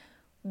is like,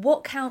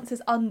 what counts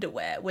as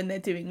underwear when they're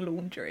doing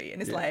laundry?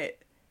 And it's like,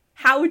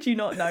 how would you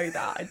not know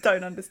that? I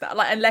don't understand.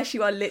 Like, unless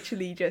you are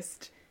literally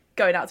just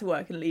going out to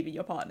work and leaving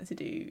your partner to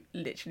do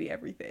literally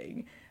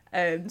everything.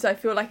 So I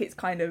feel like it's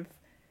kind of,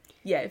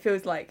 it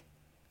feels like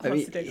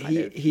Hosoda kind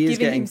of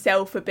giving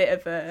himself a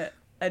bit of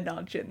a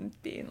nudge and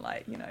being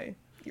like, you know,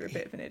 you're a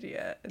bit of an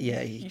idiot. And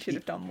you should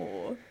have done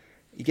more.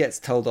 He gets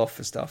told off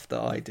for stuff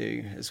that I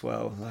do as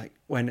well. Like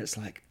when it's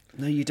like,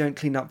 no, you don't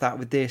clean up that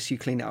with this, you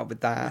clean it up with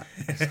that.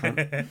 It's kind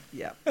of,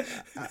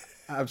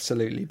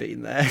 absolutely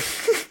been there.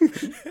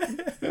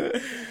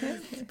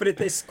 But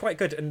it's quite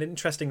good and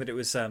interesting that it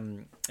was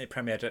it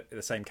premiered at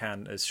the same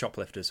Cannes as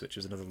Shoplifters, which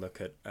was another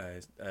look at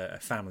a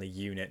family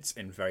unit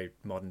in very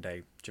modern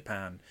day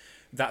Japan.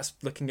 That's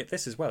looking at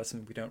this as well. It's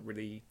something we don't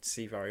really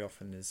see very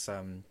often, is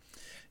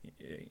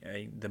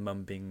the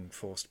mum being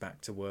forced back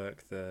to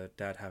work, the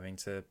dad having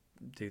to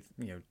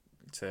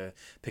to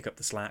pick up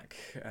the slack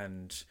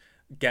and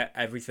get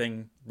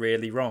everything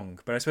really wrong.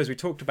 But I suppose we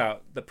talked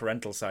about the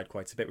parental side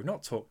quite a bit. We've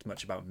not talked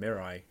much about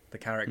Mirai, the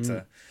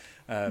character,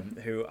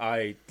 who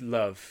I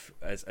love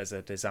as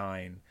a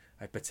design.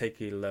 I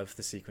particularly love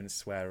the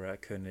sequence where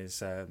Kun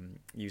is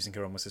using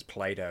her almost as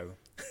Play-Doh.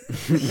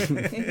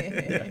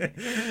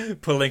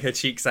 Pulling her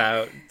cheeks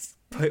out,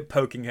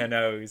 poking her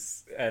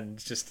nose, and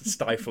just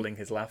stifling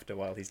his laughter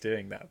while he's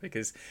doing that,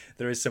 because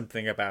there is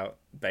something about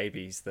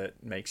babies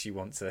that makes you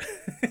want to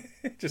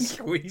just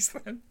squeeze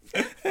them,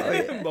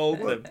 mold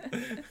them.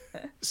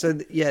 So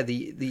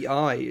the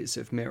eyes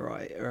of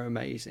Mirai are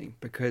amazing,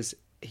 because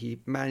he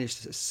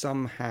managed to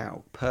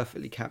somehow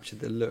perfectly capture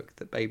the look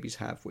that babies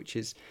have, which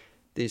is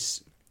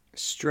this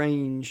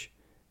strange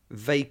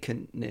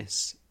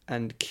vacantness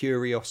and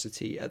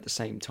curiosity at the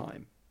same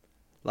time.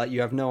 Like,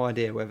 you have no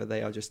idea whether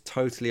they are just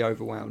totally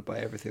overwhelmed by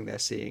everything they're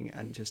seeing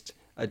and just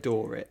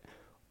adore it,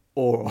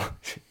 or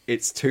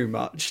it's too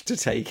much to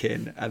take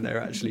in and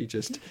they're actually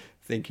just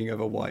thinking of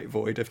a white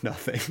void of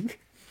nothing.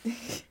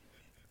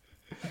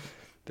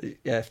 But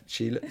yeah,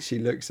 she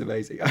looks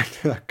amazing.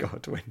 Oh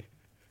God,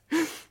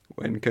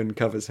 when Kun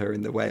covers her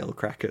in the whale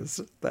crackers,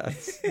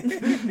 that's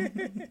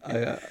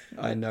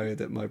I know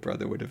that my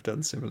brother would have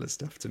done similar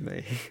stuff to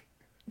me.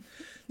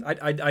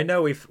 I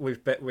know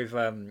we've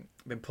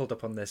been pulled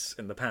up on this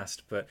in the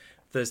past, but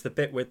there's the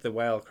bit with the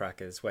whale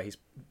crackers where he's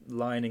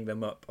lining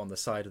them up on the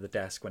side of the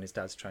desk when his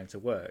dad's trying to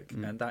work,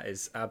 and that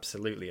is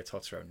absolutely a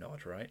Totoro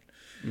nod, right?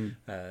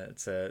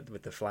 It's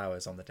with the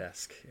flowers on the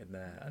desk in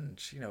there,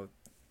 and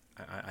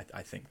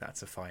I think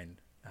that's a fine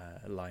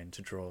line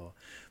to draw.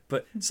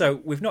 But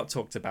so we've not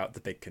talked about the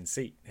big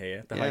conceit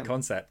here, the high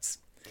concepts.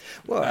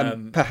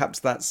 Well, perhaps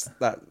that's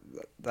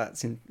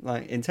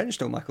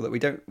intentional, Michael.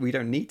 That we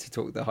don't need to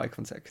talk the high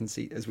concept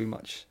conceit as we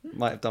might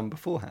have done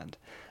beforehand.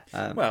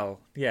 Well,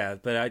 yeah,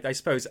 but I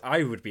suppose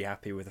I would be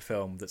happy with a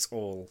film that's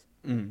all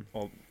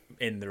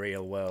in the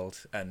real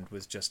world and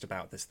was just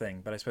about this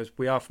thing. But I suppose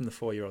we are from the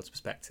 4-year-old's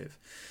perspective,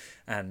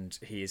 and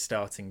he is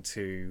starting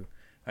to,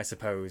 I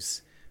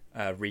suppose,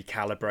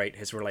 recalibrate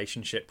his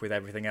relationship with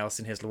everything else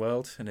in his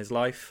world and his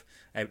life.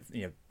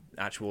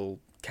 Actual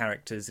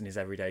characters in his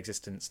everyday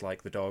existence,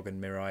 like the dog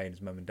and Mirai and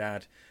his mum and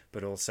dad,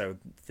 but also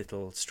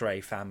little stray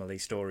family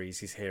stories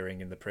he's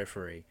hearing in the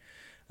periphery.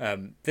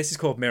 This is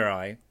called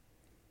Mirai,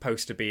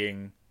 poster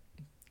being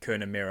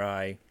Kun and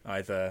Mirai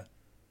either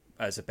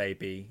as a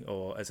baby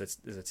or as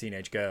a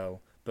teenage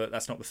girl, but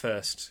that's not the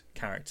first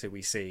character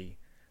we see,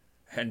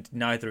 and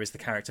neither is the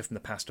character from the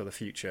past or the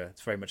future.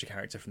 It's very much a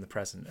character from the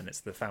present, and it's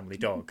the family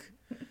dog.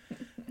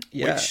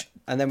 Yeah,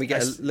 and then we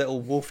get a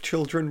little wolf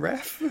children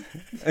ref.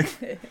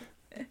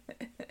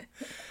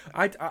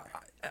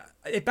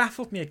 It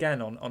baffled me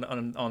again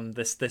on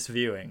this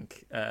viewing.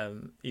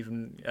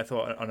 Even I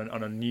thought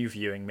on a new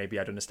viewing maybe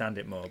I'd understand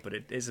it more, but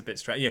it is a bit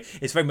strange.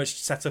 It's very much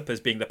set up as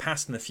being the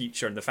past and the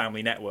future and the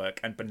family network,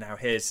 but now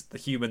here's the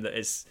human that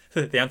is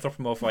the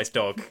anthropomorphized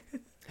dog.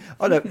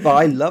 Oh no, but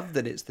I love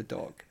that it's the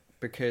dog,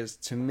 because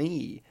to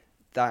me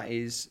that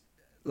is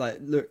like,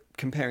 look,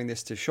 comparing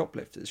this to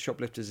Shoplifters.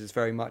 Shoplifters is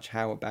very much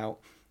how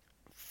about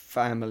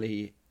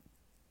family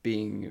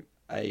being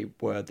a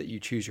word that you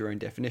choose your own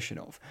definition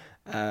of,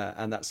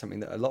 and that's something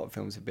that a lot of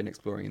films have been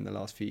exploring in the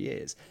last few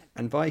years.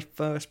 And by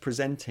first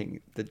presenting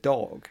the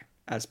dog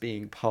as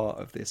being part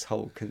of this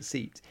whole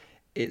conceit,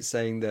 it's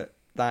saying that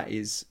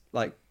is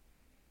like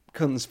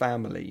Kun's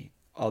family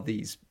are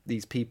these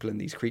people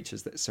and these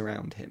creatures that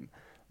surround him.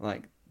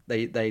 Like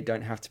they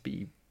don't have to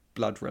be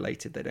blood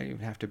related, they don't even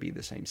have to be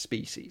the same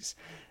species.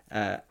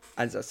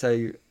 And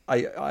so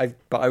I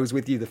was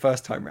with you the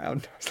first time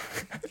round,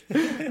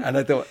 and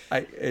I thought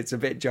it's a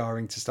bit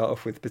jarring to start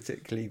off with,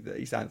 particularly that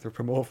he's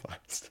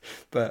anthropomorphized.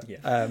 But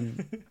yeah.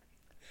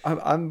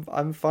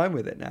 I'm fine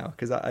with it now,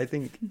 because I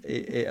think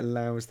it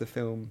allows the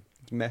film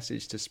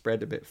message to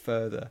spread a bit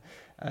further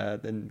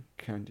than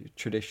kind of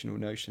traditional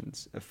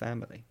notions of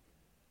family.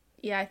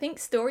 Yeah, I think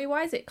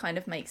story-wise it kind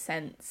of makes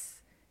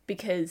sense,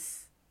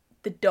 because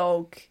the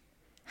dog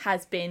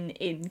has been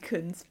in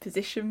Kun's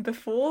position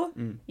before,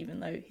 even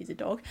though he's a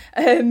dog.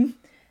 He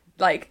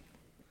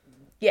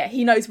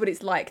knows what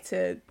it's like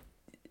to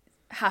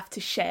have to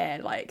share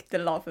like the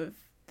love of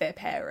their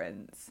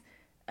parents.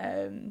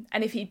 And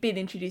if he'd been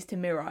introduced to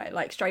Mirai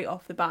like straight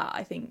off the bat,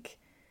 I think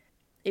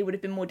it would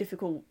have been more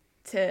difficult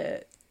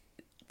to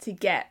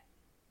get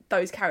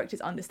those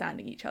characters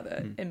understanding each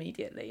other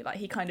immediately. Like,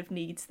 he kind of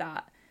needs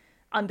that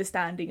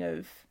understanding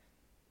of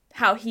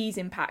how he's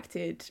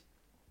impacted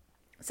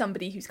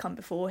somebody who's come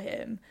before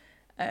him.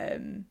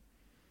 Not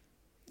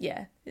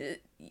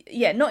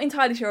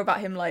entirely sure about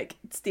him like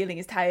stealing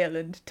his tail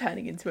and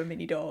turning into a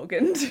mini dog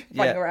and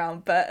running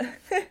around, but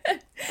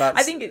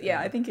I think it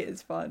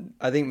is fun.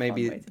 I think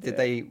maybe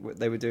they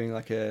were doing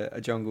like a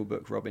Jungle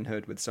Book Robin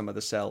Hood with some of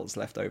the cells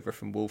left over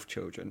from wolf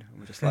children.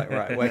 We're just like,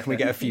 right, where can we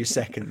get a few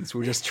seconds?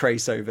 We'll just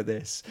trace over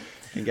this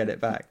and get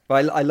it back.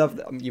 But I love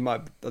that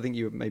I think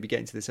you were maybe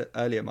getting to this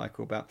earlier,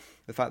 Michael, about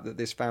the fact that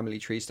this family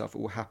tree stuff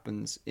all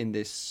happens in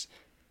this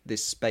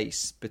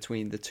space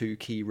between the two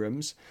key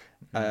rooms.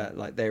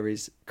 Like, there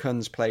is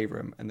Kun's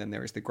playroom, and then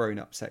there is the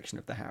grown-up section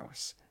of the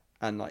house,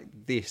 and like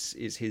this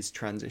is his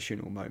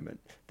transitional moment.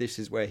 This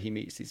is where he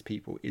meets these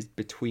people, is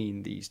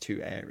between these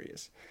two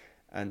areas.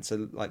 And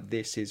so like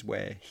this is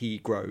where he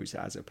grows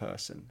as a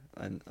person,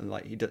 and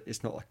like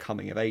it's not a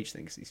coming of age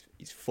thing, because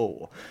he's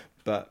 4,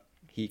 but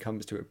he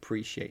comes to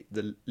appreciate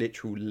the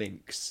literal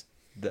links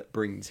that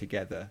bring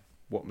together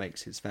what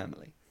makes his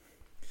family.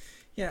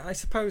 Yeah, I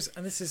suppose,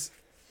 and this is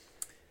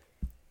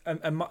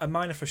a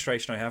minor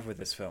frustration I have with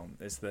this film,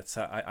 is that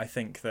I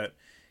think that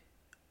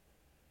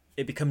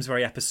it becomes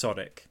very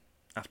episodic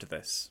after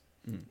this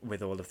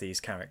with all of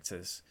these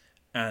characters,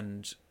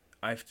 and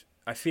I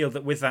feel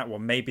that with that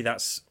one, maybe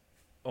that's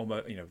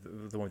almost,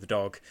 the one with the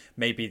dog,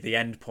 maybe the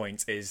end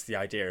point is the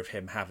idea of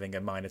him having a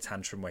minor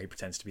tantrum where he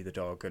pretends to be the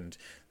dog, and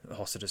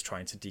Hosoda's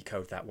trying to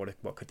decode that.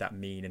 What could that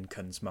mean in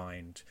Kun's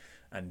mind?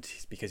 And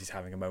because he's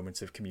having a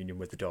moment of communion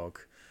with the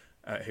dog,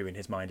 who in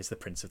his mind is the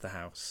prince of the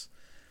house.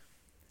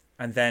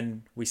 And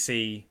then we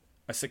see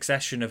a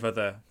succession of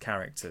other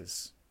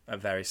characters at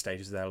various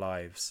stages of their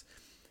lives.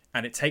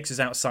 And it takes us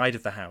outside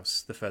of the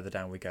house the further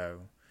down we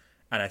go.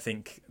 And I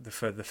think the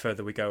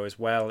further we go as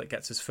well, it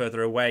gets us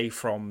further away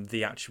from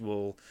the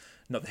actual,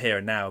 not the here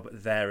and now,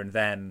 but there and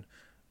then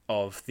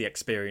of the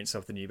experience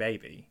of the new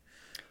baby.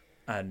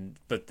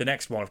 But the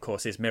next one, of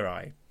course, is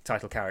Mirai,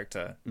 title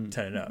character,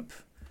 turning up.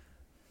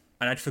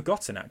 And I'd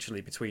forgotten,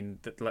 actually, between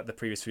the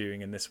previous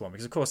viewing and this one,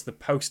 because, of course, the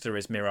poster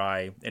is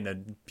Mirai in a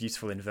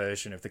beautiful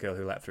inversion of The Girl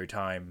Who Leapt Through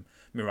Time.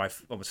 Mirai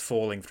almost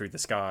falling through the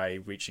sky,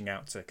 reaching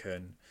out to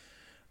Kun.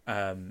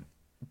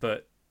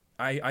 But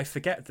I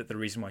forget that the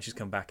reason why she's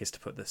come back is to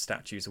put the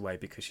statues away,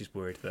 because she's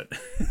worried that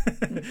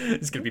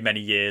it's going to be many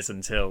years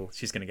until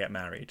she's going to get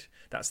married.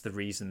 That's the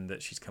reason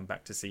that she's come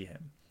back to see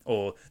him.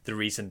 Or the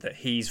reason that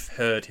he's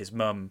heard his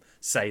mum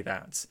say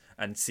that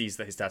and sees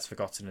that his dad's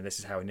forgotten, and this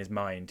is how in his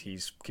mind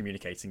he's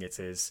communicating it,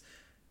 is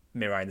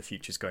Mirai in the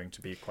future is going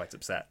to be quite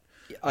upset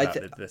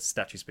about the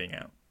statues being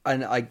out.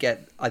 And I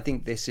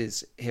think this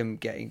is him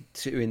getting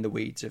too in the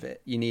weeds of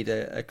it. You need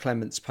a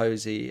Clements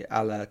Posey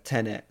a la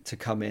Tenet to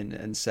come in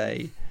and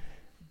say,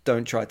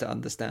 don't try to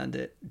understand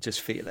it,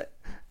 just feel it.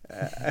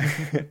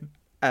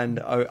 And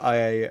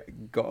I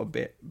got a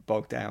bit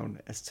bogged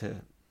down as to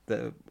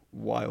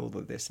why all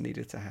of this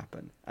needed to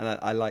happen. And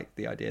I like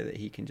the idea that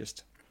he can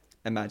just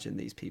imagine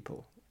these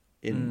people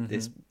in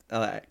this,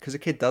 because a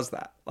kid does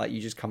that. Like, you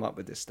just come up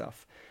with this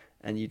stuff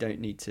and you don't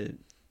need to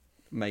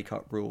make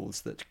up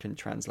rules that can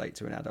translate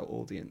to an adult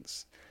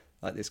audience.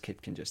 Like, this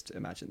kid can just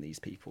imagine these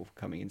people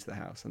coming into the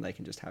house and they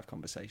can just have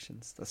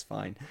conversations. That's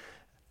fine.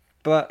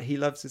 But he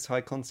loves his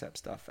high concept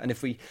stuff. And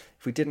if we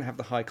didn't have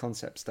the high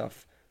concept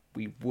stuff,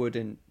 we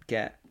wouldn't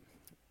get,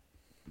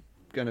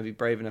 going to be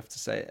brave enough to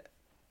say it,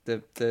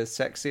 the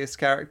sexiest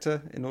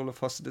character in all of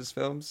Hossiter's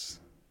films.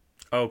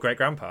 Oh, Great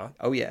Grandpa?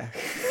 Oh, yeah.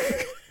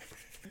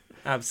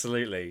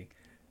 Absolutely.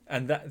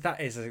 And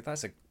this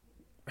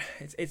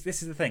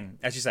is the thing,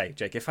 as you say,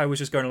 Jake, if I was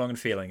just going along and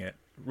feeling it,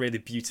 really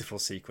beautiful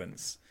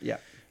sequence. Yeah.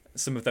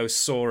 Some of those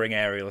soaring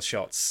aerial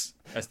shots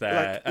as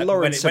they're like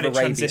Lawrence when it of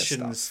Arabia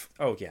transitions stuff.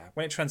 Oh yeah,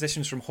 when it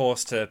transitions from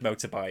horse to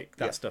motorbike,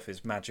 that stuff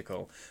is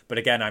magical. But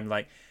again, I'm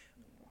like,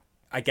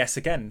 I guess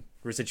again,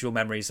 residual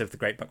memories of the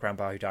great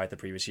grandpa who died the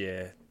previous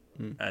year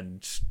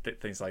and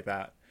things like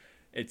that.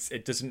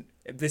 It doesn't.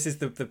 This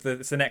is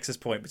it's the nexus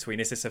point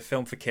between, is this a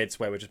film for kids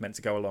where we're just meant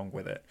to go along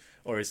with it,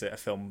 or is it a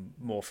film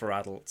more for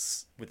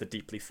adults with the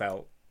deeply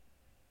felt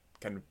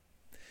kind of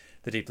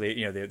the deeply,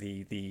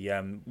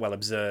 the well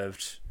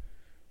observed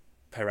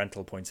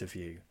parental point of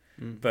view.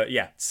 But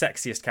yeah,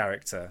 sexiest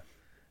character,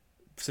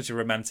 such a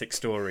romantic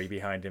story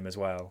behind him as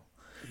well.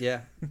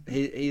 Yeah,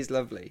 he's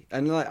lovely.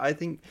 And like, I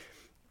think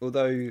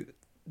although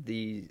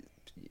the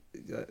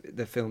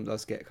film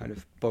does get kind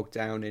of bogged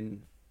down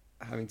in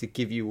having to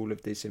give you all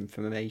of this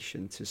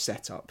information to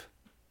set up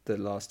the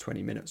last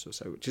 20 minutes or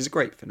so, which is a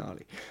great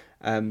finale,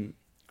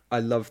 I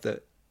love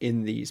that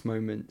in these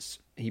moments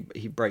he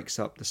breaks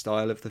up the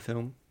style of the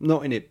film,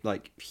 not in a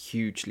like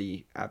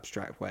hugely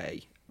abstract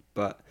way,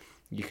 but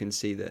you can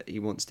see that he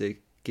wants to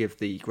give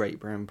the great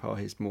grandpa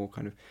his more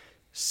kind of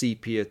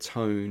sepia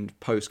toned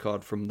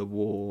postcard from the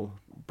war,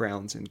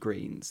 browns and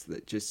greens,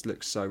 that just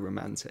looks so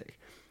romantic.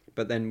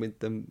 But then with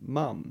the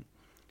mum,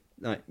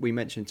 like we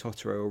mentioned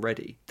Totoro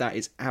already, that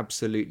is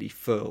absolutely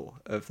full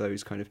of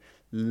those kind of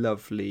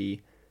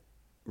lovely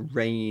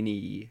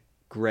rainy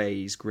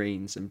greys,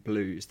 greens and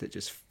blues that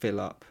just fill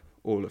up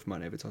all of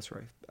Mine Over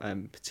Totoro,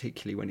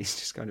 particularly when he's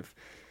just kind of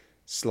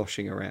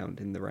sloshing around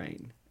in the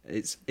rain.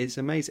 It's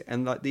amazing.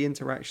 And like the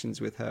interactions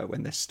with her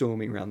when they're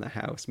storming around the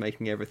house,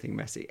 making everything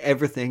messy.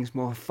 Everything's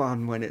more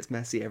fun when it's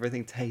messy.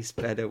 Everything tastes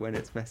better when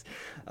it's messy.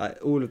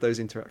 All of those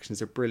interactions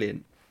are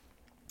brilliant.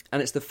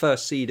 And it's the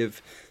first seed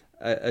of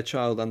a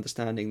child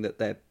understanding that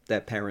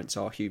their parents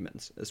are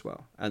humans as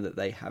well, and that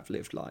they have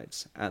lived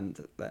lives,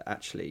 and that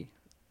actually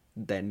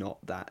they're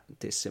not that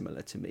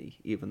dissimilar to me,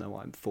 even though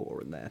I'm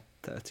 4 and they're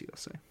 30 or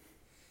so.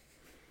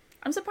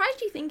 I'm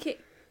surprised you think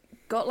it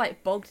got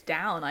like bogged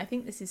down. I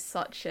think this is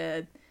such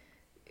a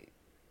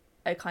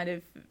kind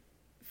of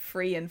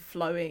free and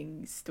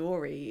flowing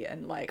story,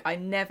 and like I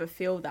never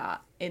feel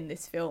that in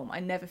this film. I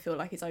never feel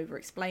like it's over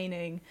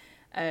explaining.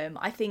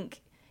 I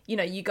think,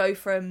 you go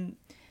from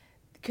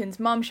Kun's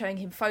mum showing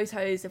him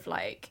photos of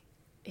like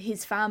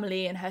his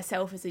family and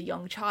herself as a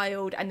young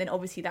child, and then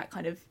obviously that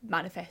kind of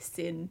manifests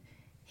in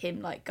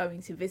him like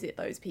going to visit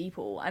those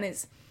people, and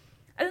it's,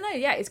 I don't know,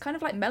 yeah, it's kind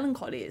of like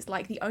melancholy. It's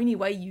like the only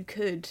way you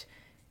could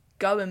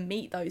go and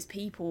meet those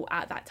people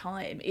at that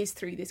time is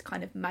through this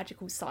kind of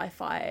magical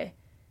sci-fi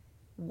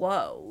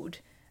world,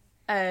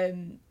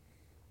 and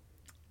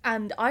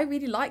I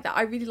really like that.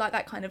 I really like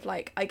that kind of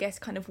like, I guess,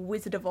 kind of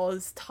Wizard of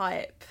Oz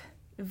type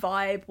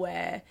vibe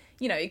where,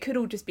 it could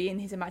all just be in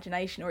his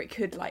imagination, or it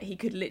could like he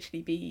could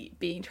literally be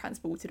being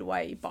transported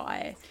away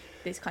by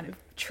this kind of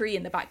tree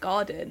in the back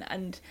garden.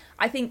 And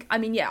I think,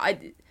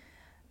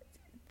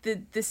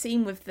 the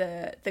scene with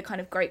the kind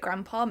of great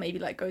grandpa maybe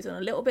like goes on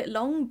a little bit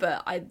long,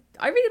 but I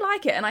really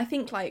like it. And I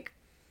think like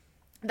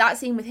that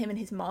scene with him and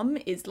his mum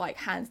is like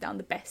hands down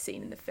the best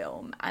scene in the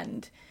film.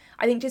 And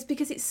I think just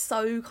because it's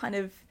so kind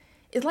of,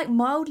 it's like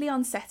mildly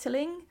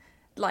unsettling,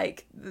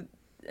 like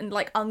and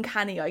like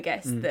uncanny, I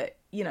guess, that,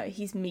 you know,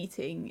 he's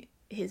meeting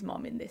his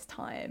mum in this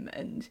time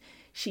and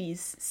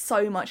she's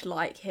so much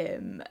like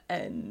him,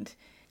 and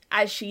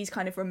as she's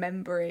kind of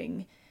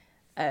remembering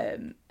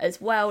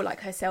as well, like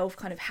herself,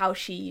 kind of how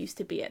she used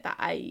to be at that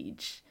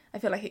age, I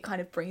feel like it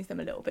kind of brings them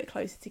a little bit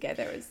closer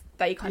together as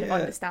they kind of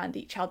understand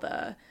each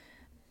other.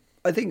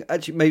 I think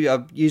actually maybe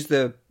I've used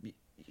the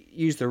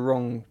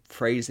wrong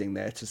phrasing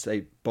there to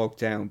say bogged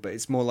down, but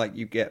it's more like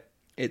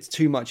it's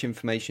too much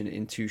information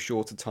in too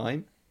short a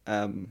time.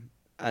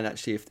 And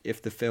actually,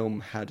 if the film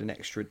had an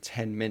extra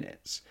 10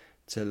 minutes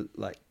to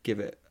like give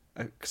it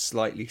a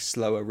slightly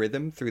slower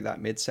rhythm through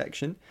that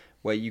midsection,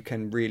 where you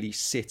can really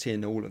sit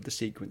in all of the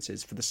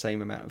sequences for the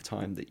same amount of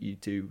time that you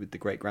do with the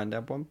Great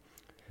Granddad one,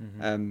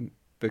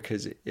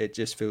 because it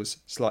just feels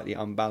slightly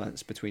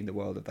unbalanced between the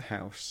world of the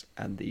house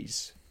and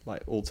these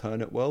like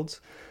alternate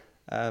worlds.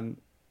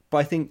 But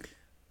I think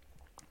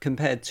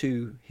compared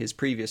to his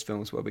previous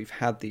films where we've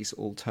had these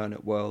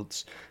alternate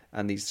worlds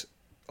and these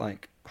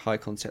like high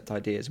concept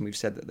ideas, and we've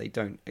said that they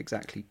don't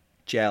exactly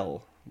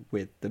gel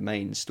with the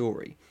main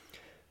story,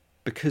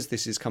 because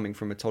this is coming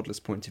from a toddler's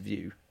point of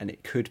view and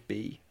it could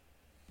be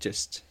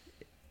just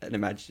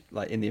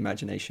like in the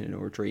imagination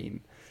or a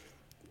dream,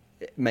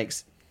 it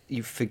makes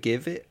you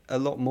forgive it a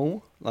lot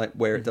more, like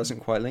where it doesn't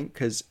quite link,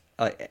 because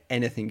like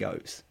anything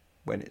goes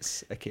when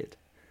it's a kid.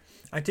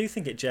 I do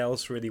think it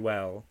gels really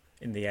well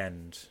in the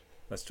end.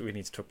 We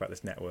need to talk about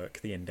this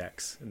network, the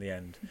index, in the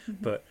end.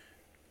 But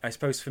I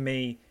suppose for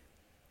me,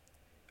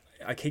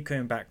 I keep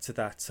coming back to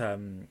that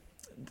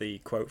the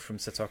quote from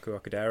Satoku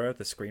Okudera,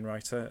 the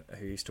screenwriter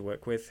who used to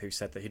work with, who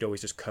said that he'd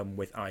always just come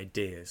with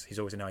ideas. He's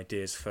always an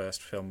ideas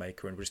first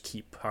filmmaker and would just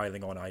keep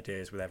piling on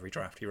ideas with every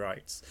draft he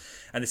writes.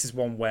 And this is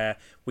one where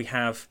we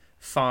have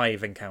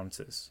 5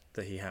 encounters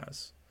that he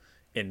has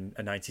in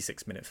a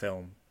 96-minute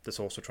film that's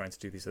also trying to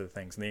do these other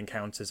things. And the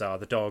encounters are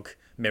the dog,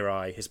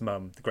 Mirai, his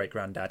mum, the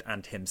great-granddad,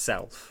 and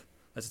himself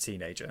as a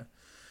teenager.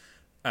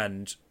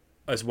 And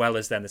as well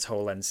as then this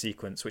whole end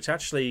sequence, which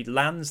actually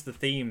lands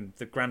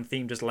the grand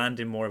theme does land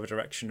in more of a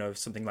direction of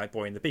something like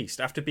Boy and the Beast,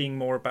 after being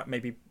more about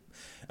maybe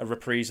a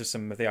reprise of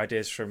some of the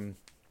ideas from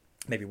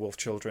maybe Wolf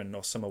Children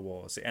or Summer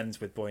Wars. It ends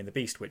with Boy and the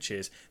Beast, which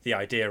is the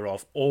idea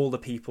of all the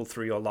people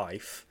through your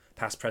life,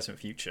 past, present,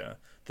 future,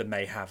 that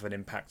may have an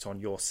impact on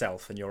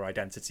yourself and your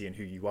identity and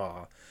who you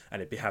are.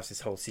 And it has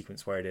this whole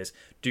sequence where it is,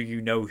 do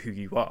you know who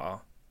you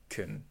are?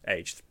 Kun,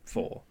 aged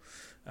 4,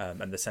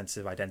 and the sense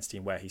of identity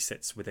and where he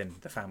sits within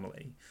the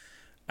family.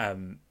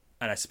 And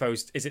I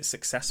suppose, is it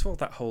successful,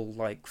 that whole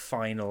like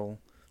final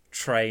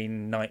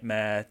train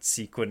nightmare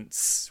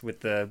sequence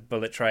with the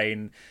bullet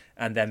train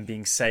and then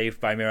being saved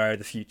by Mirai of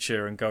the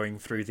future and going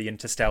through the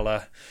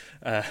interstellar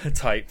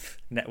type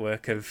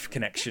network of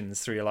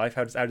connections through your life?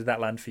 How did that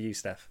land for you,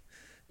 Steph?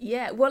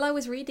 Yeah, well, I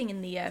was reading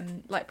in the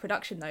like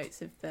production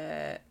notes of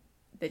the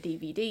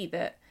DVD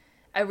that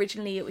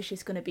originally it was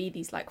just going to be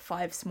these like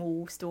 5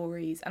 small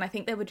stories, and I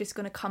think they were just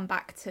going to come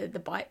back to the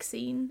bike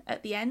scene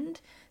at the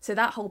end, so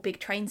that whole big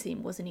train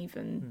scene wasn't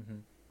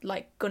even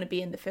like going to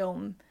be in the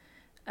film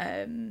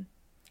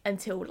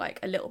until like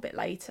a little bit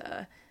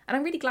later. And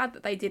I'm really glad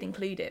that they did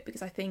include it,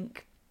 because I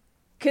think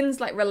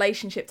Kun's like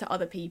relationship to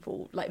other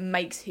people like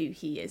makes who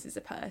he is as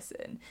a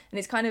person,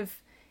 and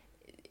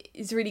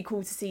it's really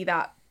cool to see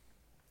that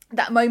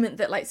moment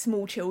that like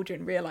small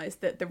children realise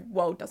that the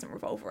world doesn't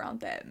revolve around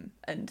them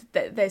and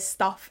that there's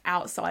stuff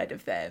outside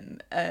of them.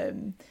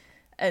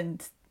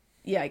 And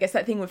yeah, I guess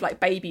that thing with like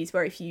babies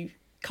where if you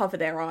cover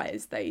their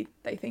eyes, they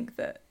think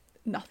that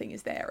nothing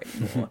is there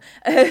anymore.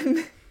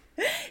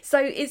 So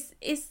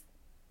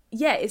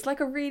it's like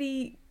a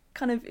really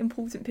kind of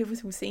important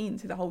pivotal scene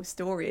to the whole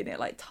story, and it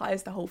like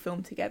ties the whole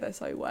film together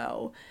so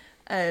well.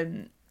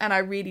 And I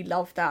really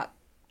love that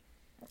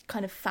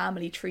kind of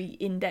family tree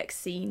index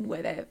scene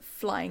where they're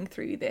flying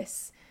through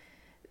this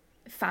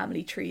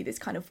family tree, this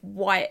kind of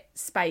white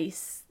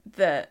space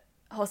that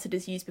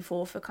Hosoda's used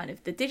before for kind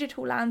of the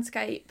digital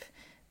landscape,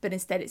 but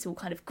instead it's all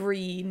kind of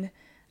green,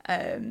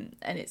 and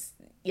it's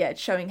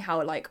showing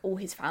how like all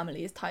his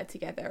family is tied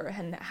together,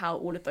 and how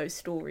all of those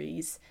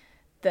stories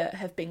that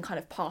have been kind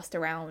of passed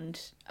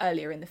around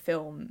earlier in the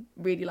film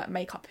really like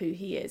make up who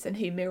he is and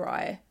who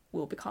Mirai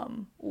will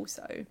become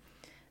also.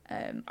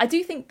 I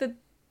do think that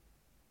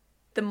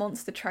the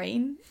monster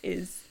train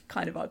is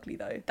kind of ugly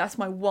though. That's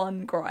my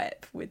one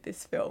gripe with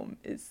this film,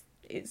 is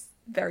it's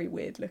very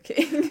weird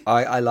looking.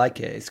 I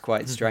like it. It's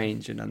quite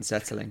strange and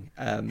unsettling.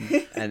 And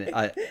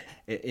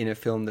in a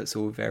film that's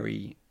all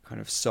very kind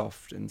of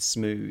soft and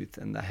smooth,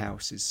 and the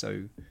house is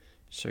so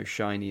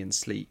shiny and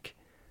sleek,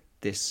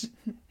 this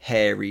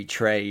hairy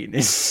train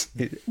is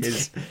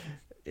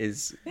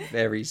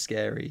very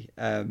scary.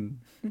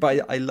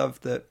 But I love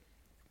that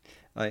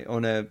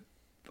on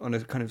a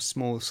kind of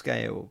small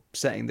scale,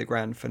 setting the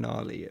grand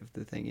finale of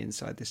the thing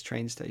inside this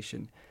train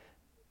station,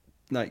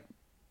 like,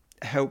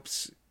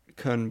 helps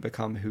Kun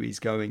become who he's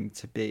going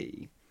to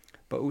be.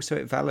 but also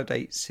it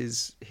validates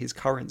his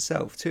current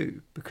self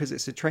too, because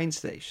it's a train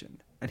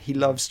station and he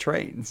loves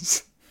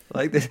trains.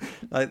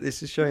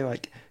 This is showing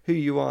like who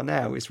you are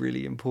now is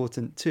really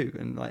important too,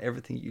 and like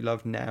everything you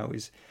love now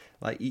is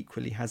like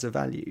equally has a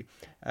value.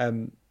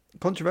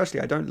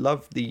 Controversially, I don't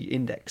love the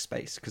index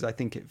space because I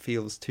think it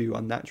feels too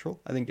unnatural.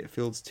 I think it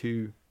feels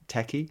too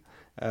techie.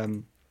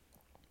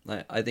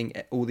 I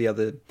think all the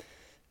other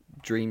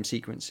dream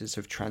sequences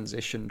have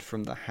transitioned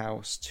from the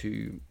house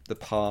to the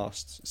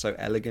past so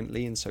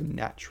elegantly and so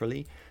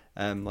naturally.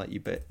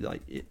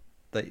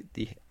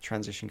 The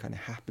transition kind of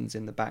happens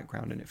in the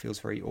background and it feels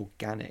very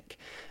organic.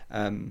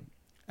 And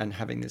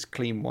having this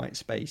clean white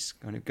space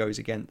kind of goes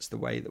against the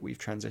way that we've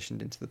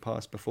transitioned into the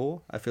past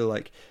before. I feel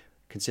like,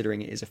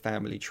 considering it is a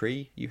family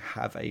tree, you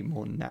have a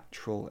more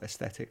natural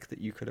aesthetic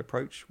that you could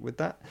approach with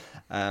that.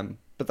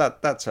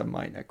 But that's a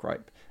minor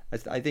gripe.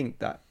 I think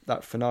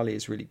that finale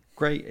is really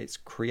great. It's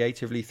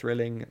creatively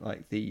thrilling.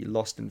 Like the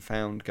lost and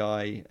found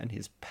guy and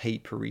his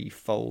papery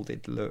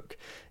folded look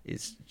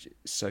is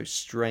so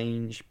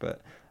strange,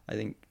 but I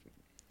think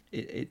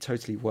it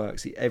totally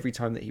works. Every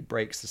time that he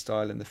breaks the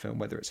style in the film,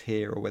 whether it's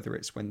here or whether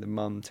it's when the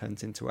mum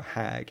turns into a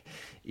hag,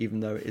 even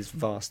though it is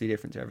vastly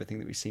different to everything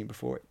that we've seen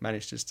before, it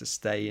manages to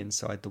stay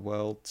inside the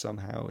world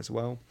somehow as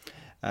well,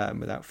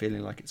 without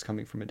feeling like it's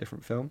coming from a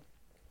different film.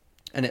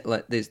 And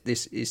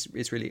this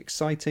is really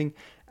exciting,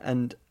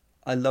 and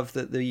I love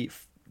that the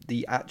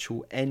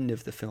actual end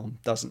of the film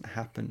doesn't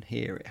happen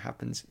here. It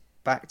happens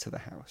back to the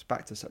house,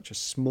 back to such a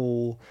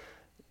small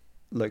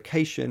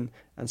location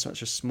and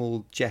such a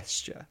small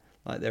gesture.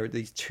 Like there are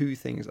these two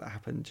things that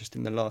happen just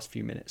in the last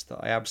few minutes that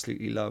I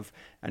absolutely love.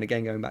 And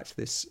again, going back to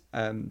this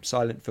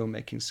silent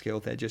filmmaking skill,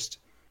 they're just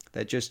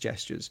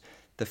gestures.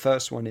 The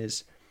first one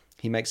is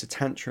he makes a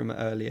tantrum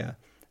earlier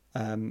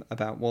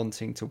about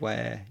wanting to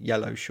wear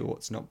yellow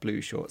shorts, not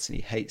blue shorts, and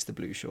he hates the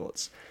blue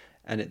shorts.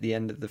 And at the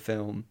end of the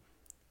film,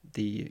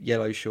 the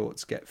yellow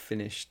shorts get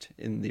finished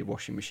in the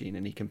washing machine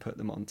and he can put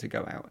them on to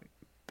go out.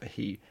 But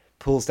he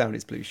pulls down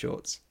his blue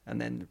shorts and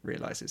then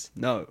realizes,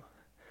 no,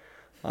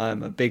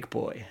 I'm a big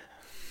boy.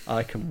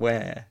 I can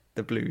wear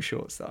the blue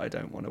shorts that I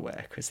don't want to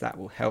wear because that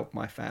will help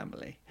my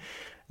family.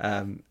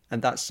 And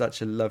that's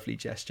such a lovely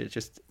gesture,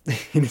 just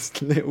in his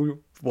little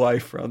Y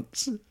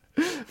fronts,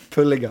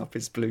 pulling up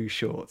his blue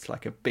shorts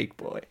like a big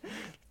boy.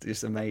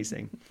 Just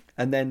amazing.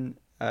 And then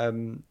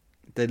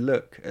the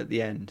look at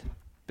the end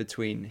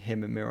between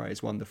him and Mirai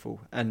is wonderful,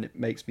 and it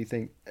makes me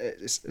think,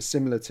 it's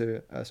similar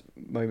to a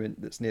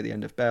moment that's near the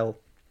end of Belle,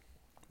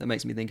 that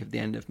makes me think of the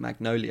end of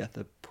Magnolia,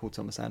 the Paul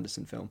Thomas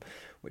Anderson film,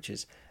 which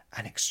is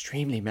an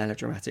extremely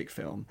melodramatic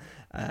film,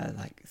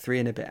 like 3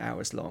 and a bit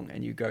hours long,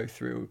 and you go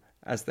through,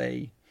 as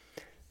they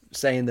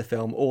say in the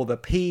film, all the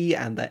P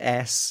and the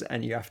S,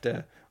 and you have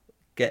to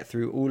get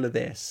through all of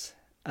this,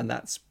 and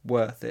that's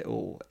worth it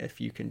all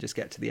if you can just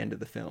get to the end of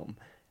the film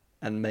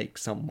and make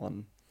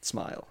someone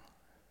smile,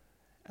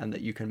 and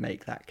that you can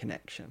make that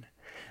connection.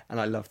 And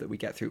I love that we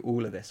get through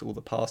all of this, all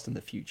the past and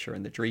the future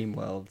and the dream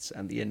worlds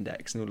and the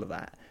index and all of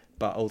that,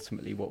 but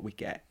ultimately what we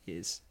get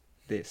is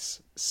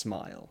this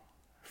smile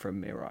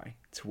from Mirai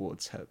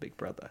towards her big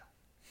brother.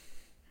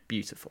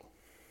 Beautiful.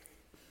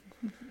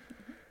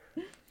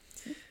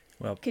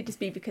 Well, could just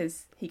be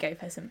because he gave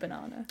her some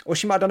banana, or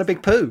she might have done a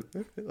big poo.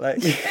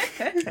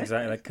 Exactly,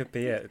 that could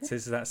be it.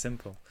 It's that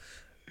simple.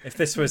 If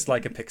this was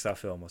like a Pixar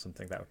film or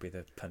something, that would be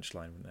the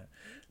punchline, wouldn't it?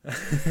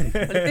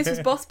 Well, if this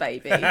was Boss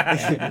Baby.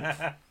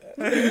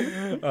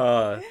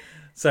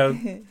 So,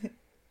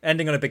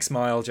 ending on a big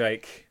smile,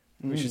 Jake.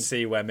 We should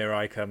see where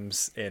Mirai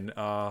comes in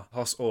our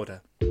Hoss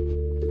order.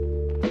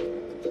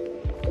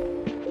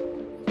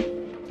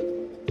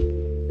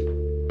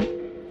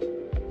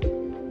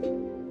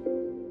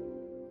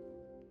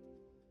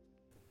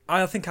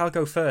 I think I'll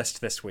go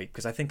first this week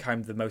because I think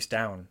I'm the most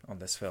down on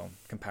this film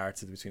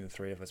comparatively between the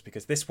three of us,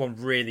 because this one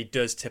really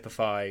does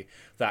typify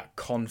that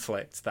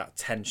conflict, that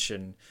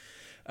tension,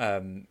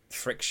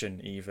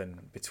 friction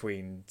even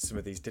between some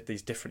of these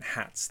different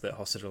hats that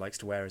Hossiter likes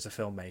to wear as a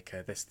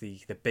filmmaker.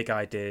 The big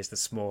ideas, the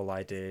small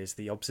ideas,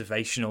 the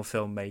observational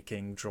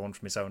filmmaking drawn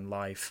from his own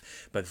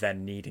life, but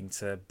then needing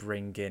to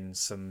bring in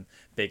some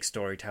big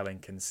storytelling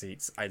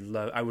conceits. I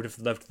would have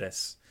loved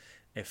this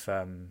if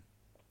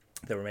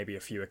there were maybe a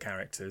fewer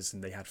characters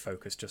and they had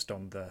focused just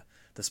on the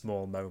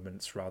small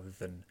moments rather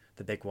than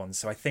the big ones.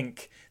 So I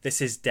think this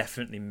is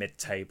definitely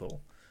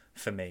mid-table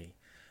for me,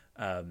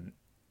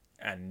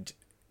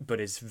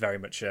 but is very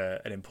much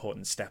an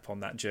important step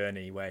on that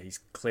journey where he's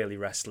clearly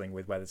wrestling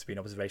with whether to be an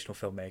observational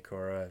filmmaker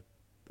or a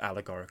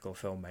allegorical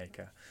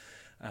filmmaker.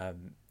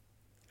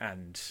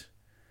 And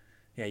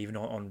yeah, even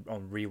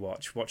on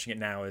rewatch, watching it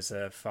now as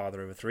a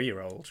father of a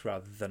 3-year-old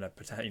rather than a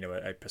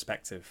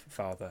prospective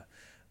father,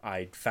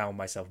 I found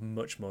myself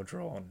much more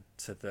drawn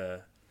to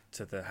the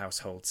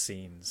household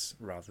scenes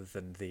rather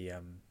than the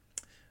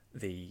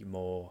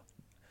more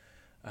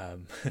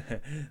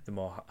the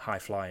more high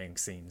flying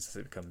scenes as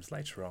it comes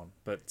later on.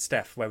 But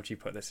Steph, where would you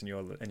put this in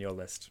your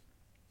list?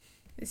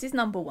 This is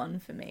number one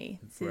for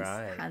me. This is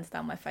hands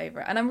down my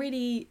favourite, and I'm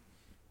really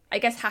I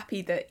guess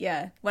happy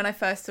that, when I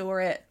first saw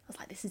it, I was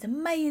like, this is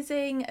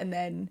amazing. And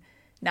then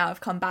now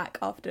I've come back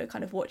after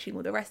kind of watching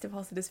all the rest of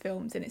Hossiter's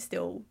films, and it's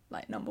still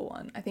like number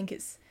one. I think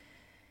it's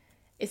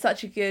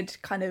such a good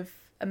kind of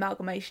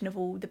amalgamation of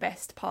all the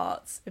best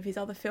parts of his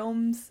other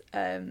films.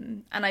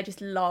 And I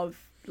just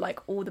love like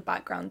all the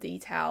background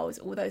details,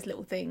 all those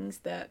little things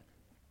that,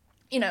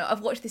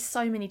 I've watched this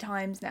so many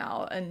times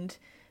now, and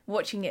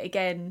watching it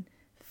again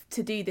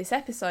to do this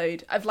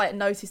episode, I've like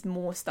noticed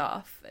more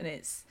stuff, and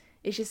it's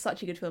just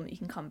such a good film that you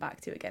can come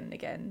back to again and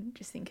again.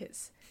 Just think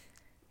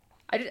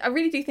I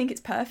really do think it's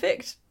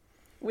perfect.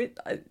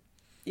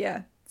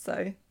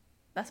 So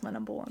that's my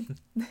number one.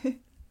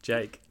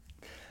 Jake.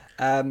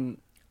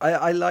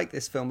 I like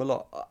this film a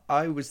lot.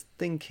 I was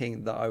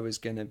thinking that I was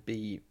going to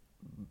be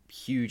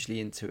hugely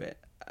into it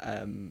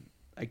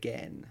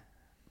again,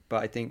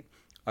 but I think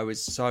I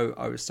was so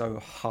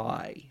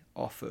high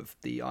off of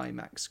the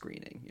IMAX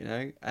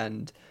screening,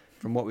 and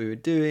from what we were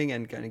doing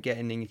and kind of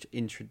getting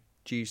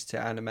introduced to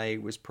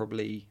anime was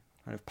probably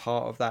kind of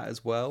part of that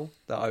as well.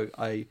 That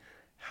I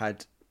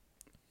had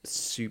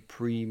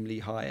supremely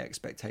high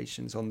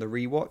expectations on the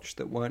rewatch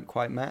that weren't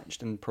quite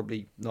matched, and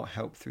probably not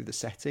helped through the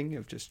setting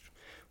of just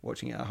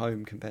watching it at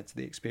home compared to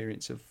the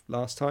experience of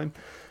last time.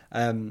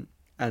 And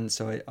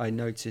so I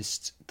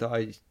noticed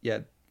that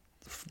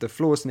the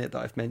flaws in it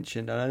that I've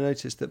mentioned, and I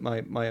noticed that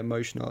my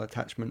emotional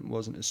attachment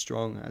wasn't as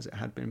strong as it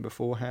had been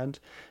beforehand,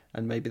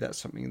 and maybe that's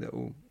something that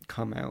will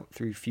come out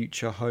through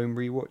future home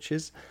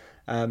rewatches.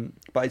 But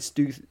I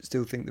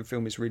still think the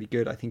film is really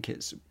good. I think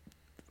it's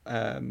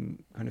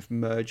kind of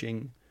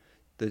merging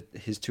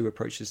his two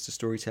approaches to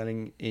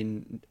storytelling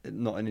in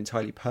not an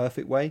entirely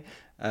perfect way,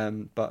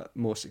 but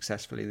more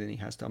successfully than he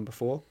has done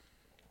before.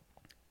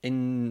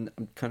 In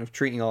kind of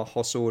treating our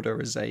Hoss order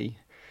as a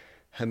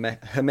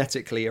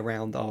hermetically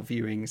around our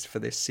viewings for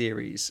this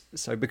series.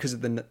 So because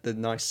of the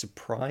nice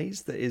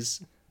surprise that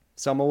is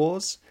Summer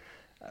Wars,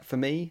 for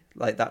me,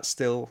 like that's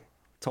still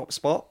top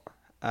spot.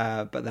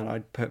 But then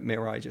I'd put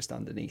Mirai just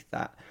underneath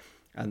that,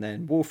 and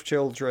then Wolf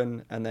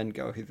Children, and then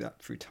go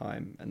through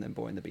time, and then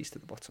Boy and the Beast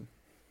at the bottom.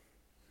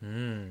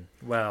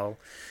 Well,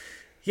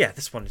 yeah,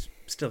 this one has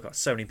still got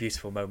so many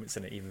beautiful moments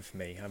in it, even for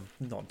me. I'm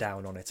not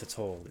down on it at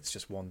all. It's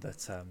just one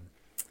that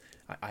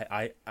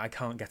I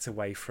can't get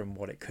away from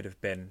what it could have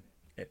been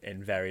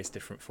in various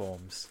different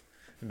forms.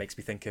 It makes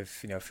me think of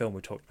a film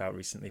we talked about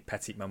recently,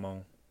 Petite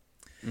Maman.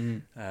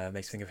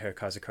 Makes me think of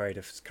Hirokazu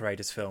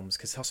Koreeda's films,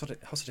 because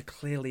Hosoda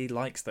clearly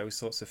likes those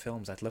sorts of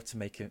films. I'd love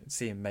to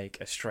see him make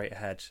a straight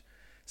ahead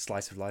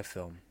slice of life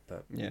film,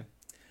 but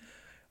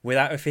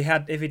if he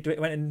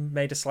went and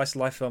made a slice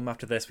of life film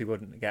after this, we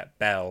wouldn't get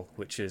Belle,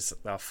 which is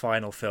our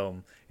final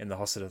film in the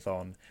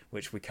Hosodathon,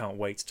 which we can't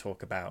wait to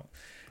talk about.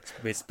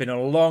 It's been a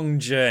long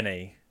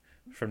journey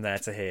from there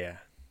to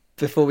here.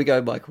 Before we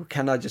go, Michael,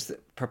 can I just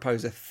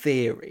propose a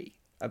theory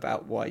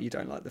about why you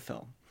don't like the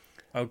film?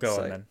 Oh,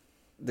 go on then.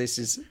 This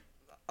is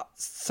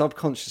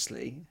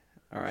subconsciously,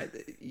 all right,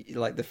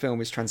 like the film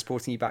is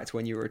transporting you back to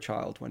when you were a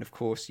child, when of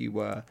course you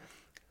were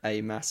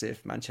a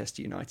massive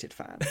Manchester United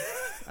fan.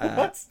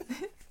 What?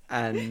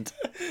 And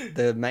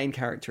the main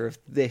character of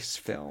this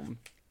film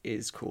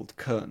is called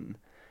Kun,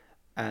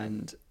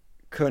 and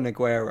Kun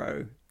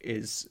Aguero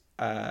is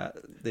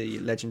the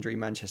legendary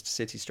Manchester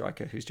City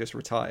striker who's just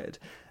retired,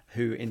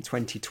 who in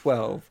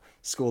 2012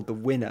 scored the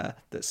winner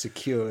that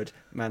secured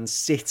Man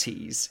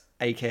City's,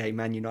 aka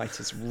Man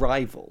United's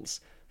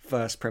rivals,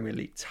 first Premier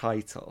League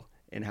title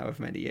in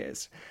however many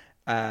years.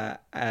 From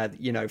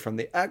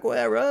the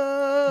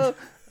Aguero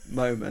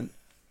moment.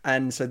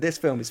 And so this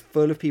film is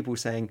full of people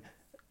saying,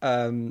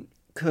 Kun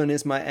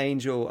is my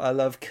angel, I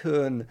love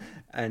Kun.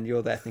 And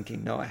you're there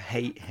thinking, no, I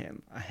hate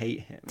him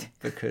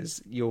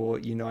because you're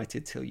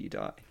United till you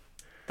die.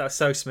 That's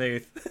so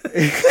smooth.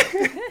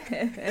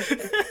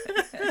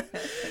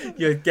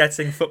 You're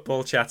getting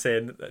football chat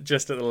in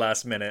just at the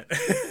last minute.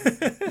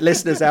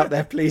 Listeners out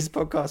there, please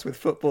podcast with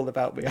football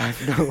about me. I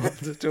have no one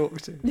to talk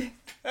to.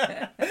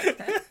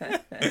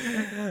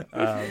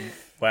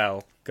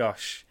 Well,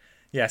 gosh.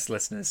 Yes,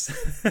 listeners.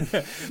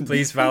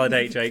 Please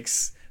validate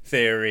Jake's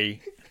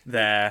theory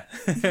there.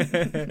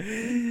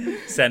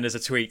 Send us a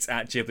tweet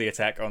at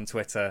Ghibliotech on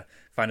Twitter.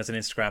 Find us on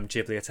Instagram,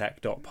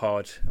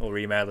 ghibliotech.pod, or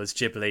email us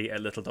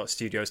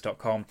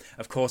ghibli@little.studios.com.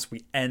 Of course,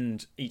 we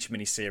end each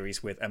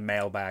mini-series with a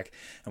mailbag,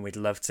 and we'd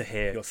love to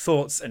hear your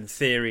thoughts and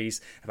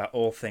theories about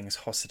all things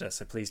Hosoda,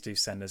 so please do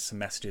send us some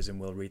messages and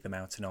we'll read them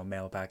out in our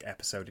mailbag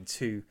episode in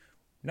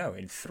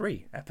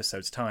 3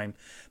 episodes' time.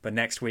 But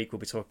next week we'll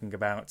be talking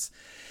about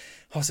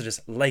Hosoda's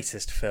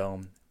latest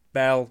film,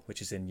 Belle,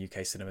 which is in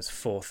UK cinemas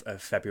 4th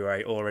of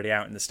February, already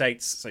out in the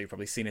States, so you've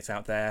probably seen it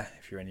out there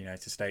if you're in the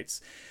United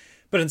States.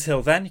 But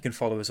until then, you can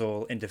follow us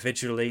all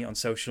individually on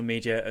social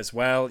media as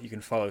well. You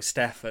can follow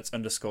Steph at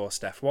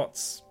 _Steph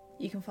Watts.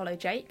 You can follow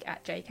Jake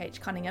at Jake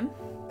H. Cunningham.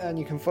 And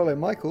you can follow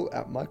Michael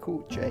at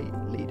Michael J.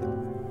 Leader.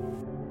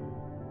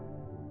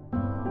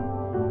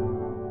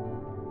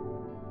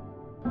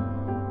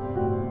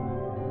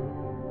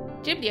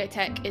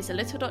 Ghibliotech is a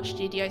Little Dot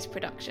Studios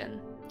production.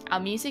 Our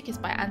music is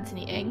by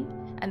Anthony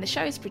Ng, and the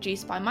show is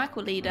produced by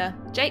Michael Leader,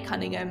 Jake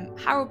Cunningham,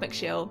 Harold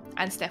McShill,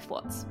 and Steph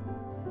Watts.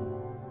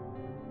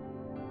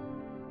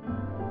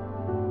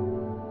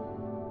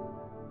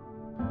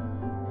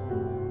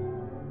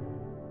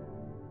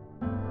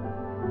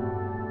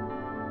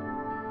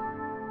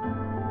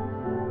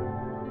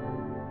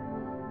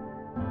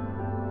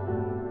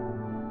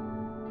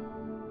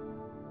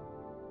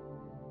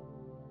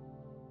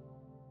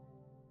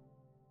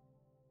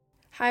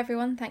 Hi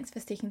everyone, thanks for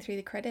sticking through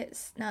the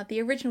credits. Now,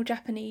 the original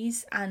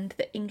Japanese and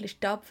the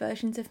English dub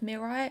versions of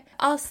Mirai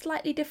are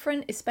slightly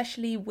different,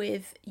 especially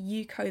with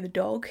Yuko the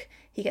dog.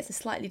 He gets a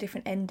slightly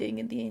different ending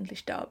in the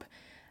English dub.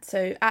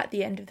 So at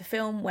the end of the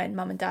film, when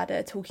mum and dad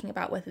are talking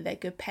about whether they're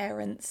good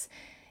parents,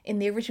 in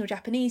the original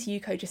Japanese,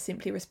 Yuko just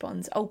simply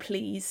responds, "Oh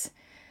please."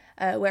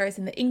 Whereas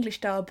in the English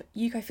dub,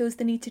 Yuko feels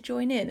the need to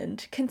join in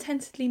and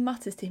contentedly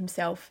mutters to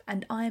himself,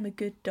 "And I am a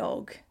good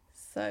dog."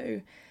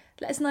 So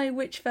let us know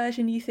which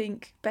version you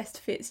think best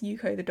fits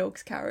Yuko the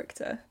dog's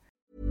character.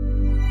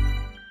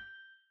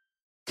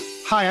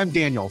 Hi, I'm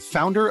Daniel,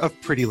 founder of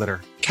Pretty Litter.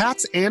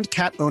 Cats and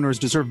cat owners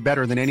deserve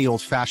better than any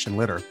old-fashioned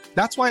litter.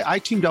 That's why I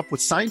teamed up with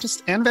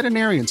scientists and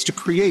veterinarians to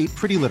create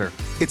Pretty Litter.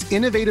 Its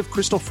innovative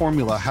crystal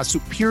formula has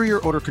superior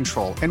odor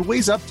control and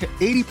weighs up to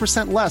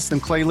 80% less than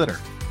clay litter.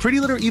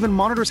 Pretty Litter even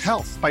monitors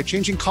health by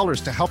changing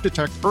colors to help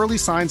detect early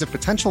signs of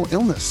potential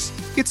illness.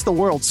 It's the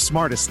world's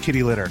smartest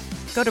kitty litter.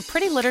 Go to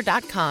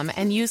prettylitter.com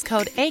and use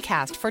code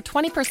ACAST for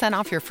 20%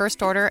 off your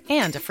first order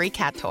and a free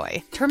cat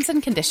toy. Terms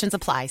and conditions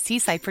apply. See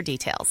site for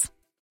details.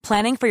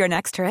 Planning for your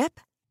next trip?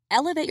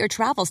 Elevate your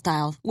travel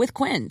style with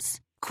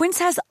Quince. Quince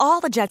has all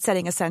the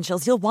jet-setting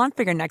essentials you'll want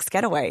for your next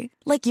getaway,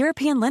 like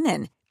European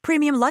linen,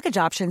 premium luggage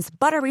options,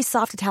 buttery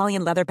soft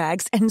Italian leather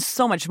bags, and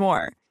so much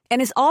more.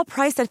 And is all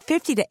priced at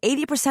 50 to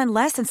 80%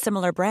 less than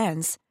similar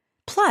brands.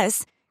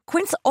 Plus,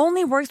 Quince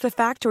only works with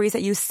factories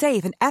that use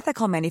safe and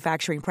ethical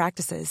manufacturing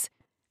practices.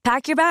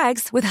 Pack your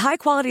bags with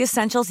high-quality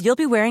essentials you'll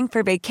be wearing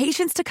for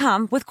vacations to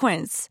come with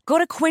Quince. Go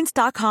to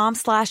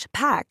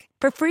quince.com/pack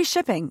for free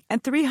shipping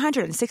and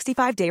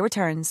 365-day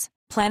returns.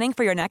 Planning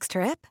for your next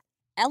trip?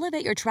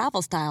 Elevate your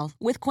travel style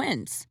with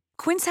Quince.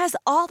 Quince has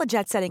all the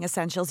jet-setting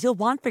essentials you'll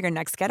want for your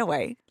next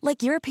getaway,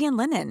 like European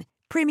linen,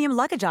 premium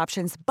luggage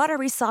options,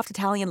 buttery soft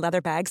Italian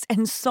leather bags,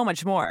 and so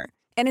much more.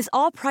 And is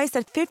all priced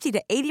at 50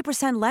 to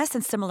 80% less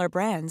than similar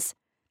brands.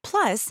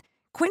 Plus,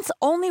 Quince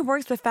only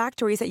works with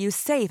factories that use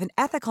safe and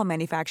ethical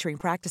manufacturing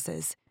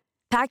practices.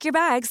 Pack your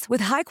bags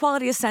with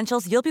high-quality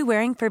essentials you'll be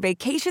wearing for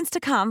vacations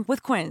to come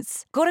with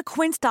Quince. Go to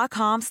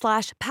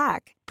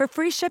quince.com/pack for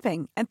free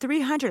shipping and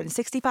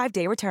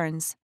 365-day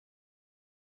returns.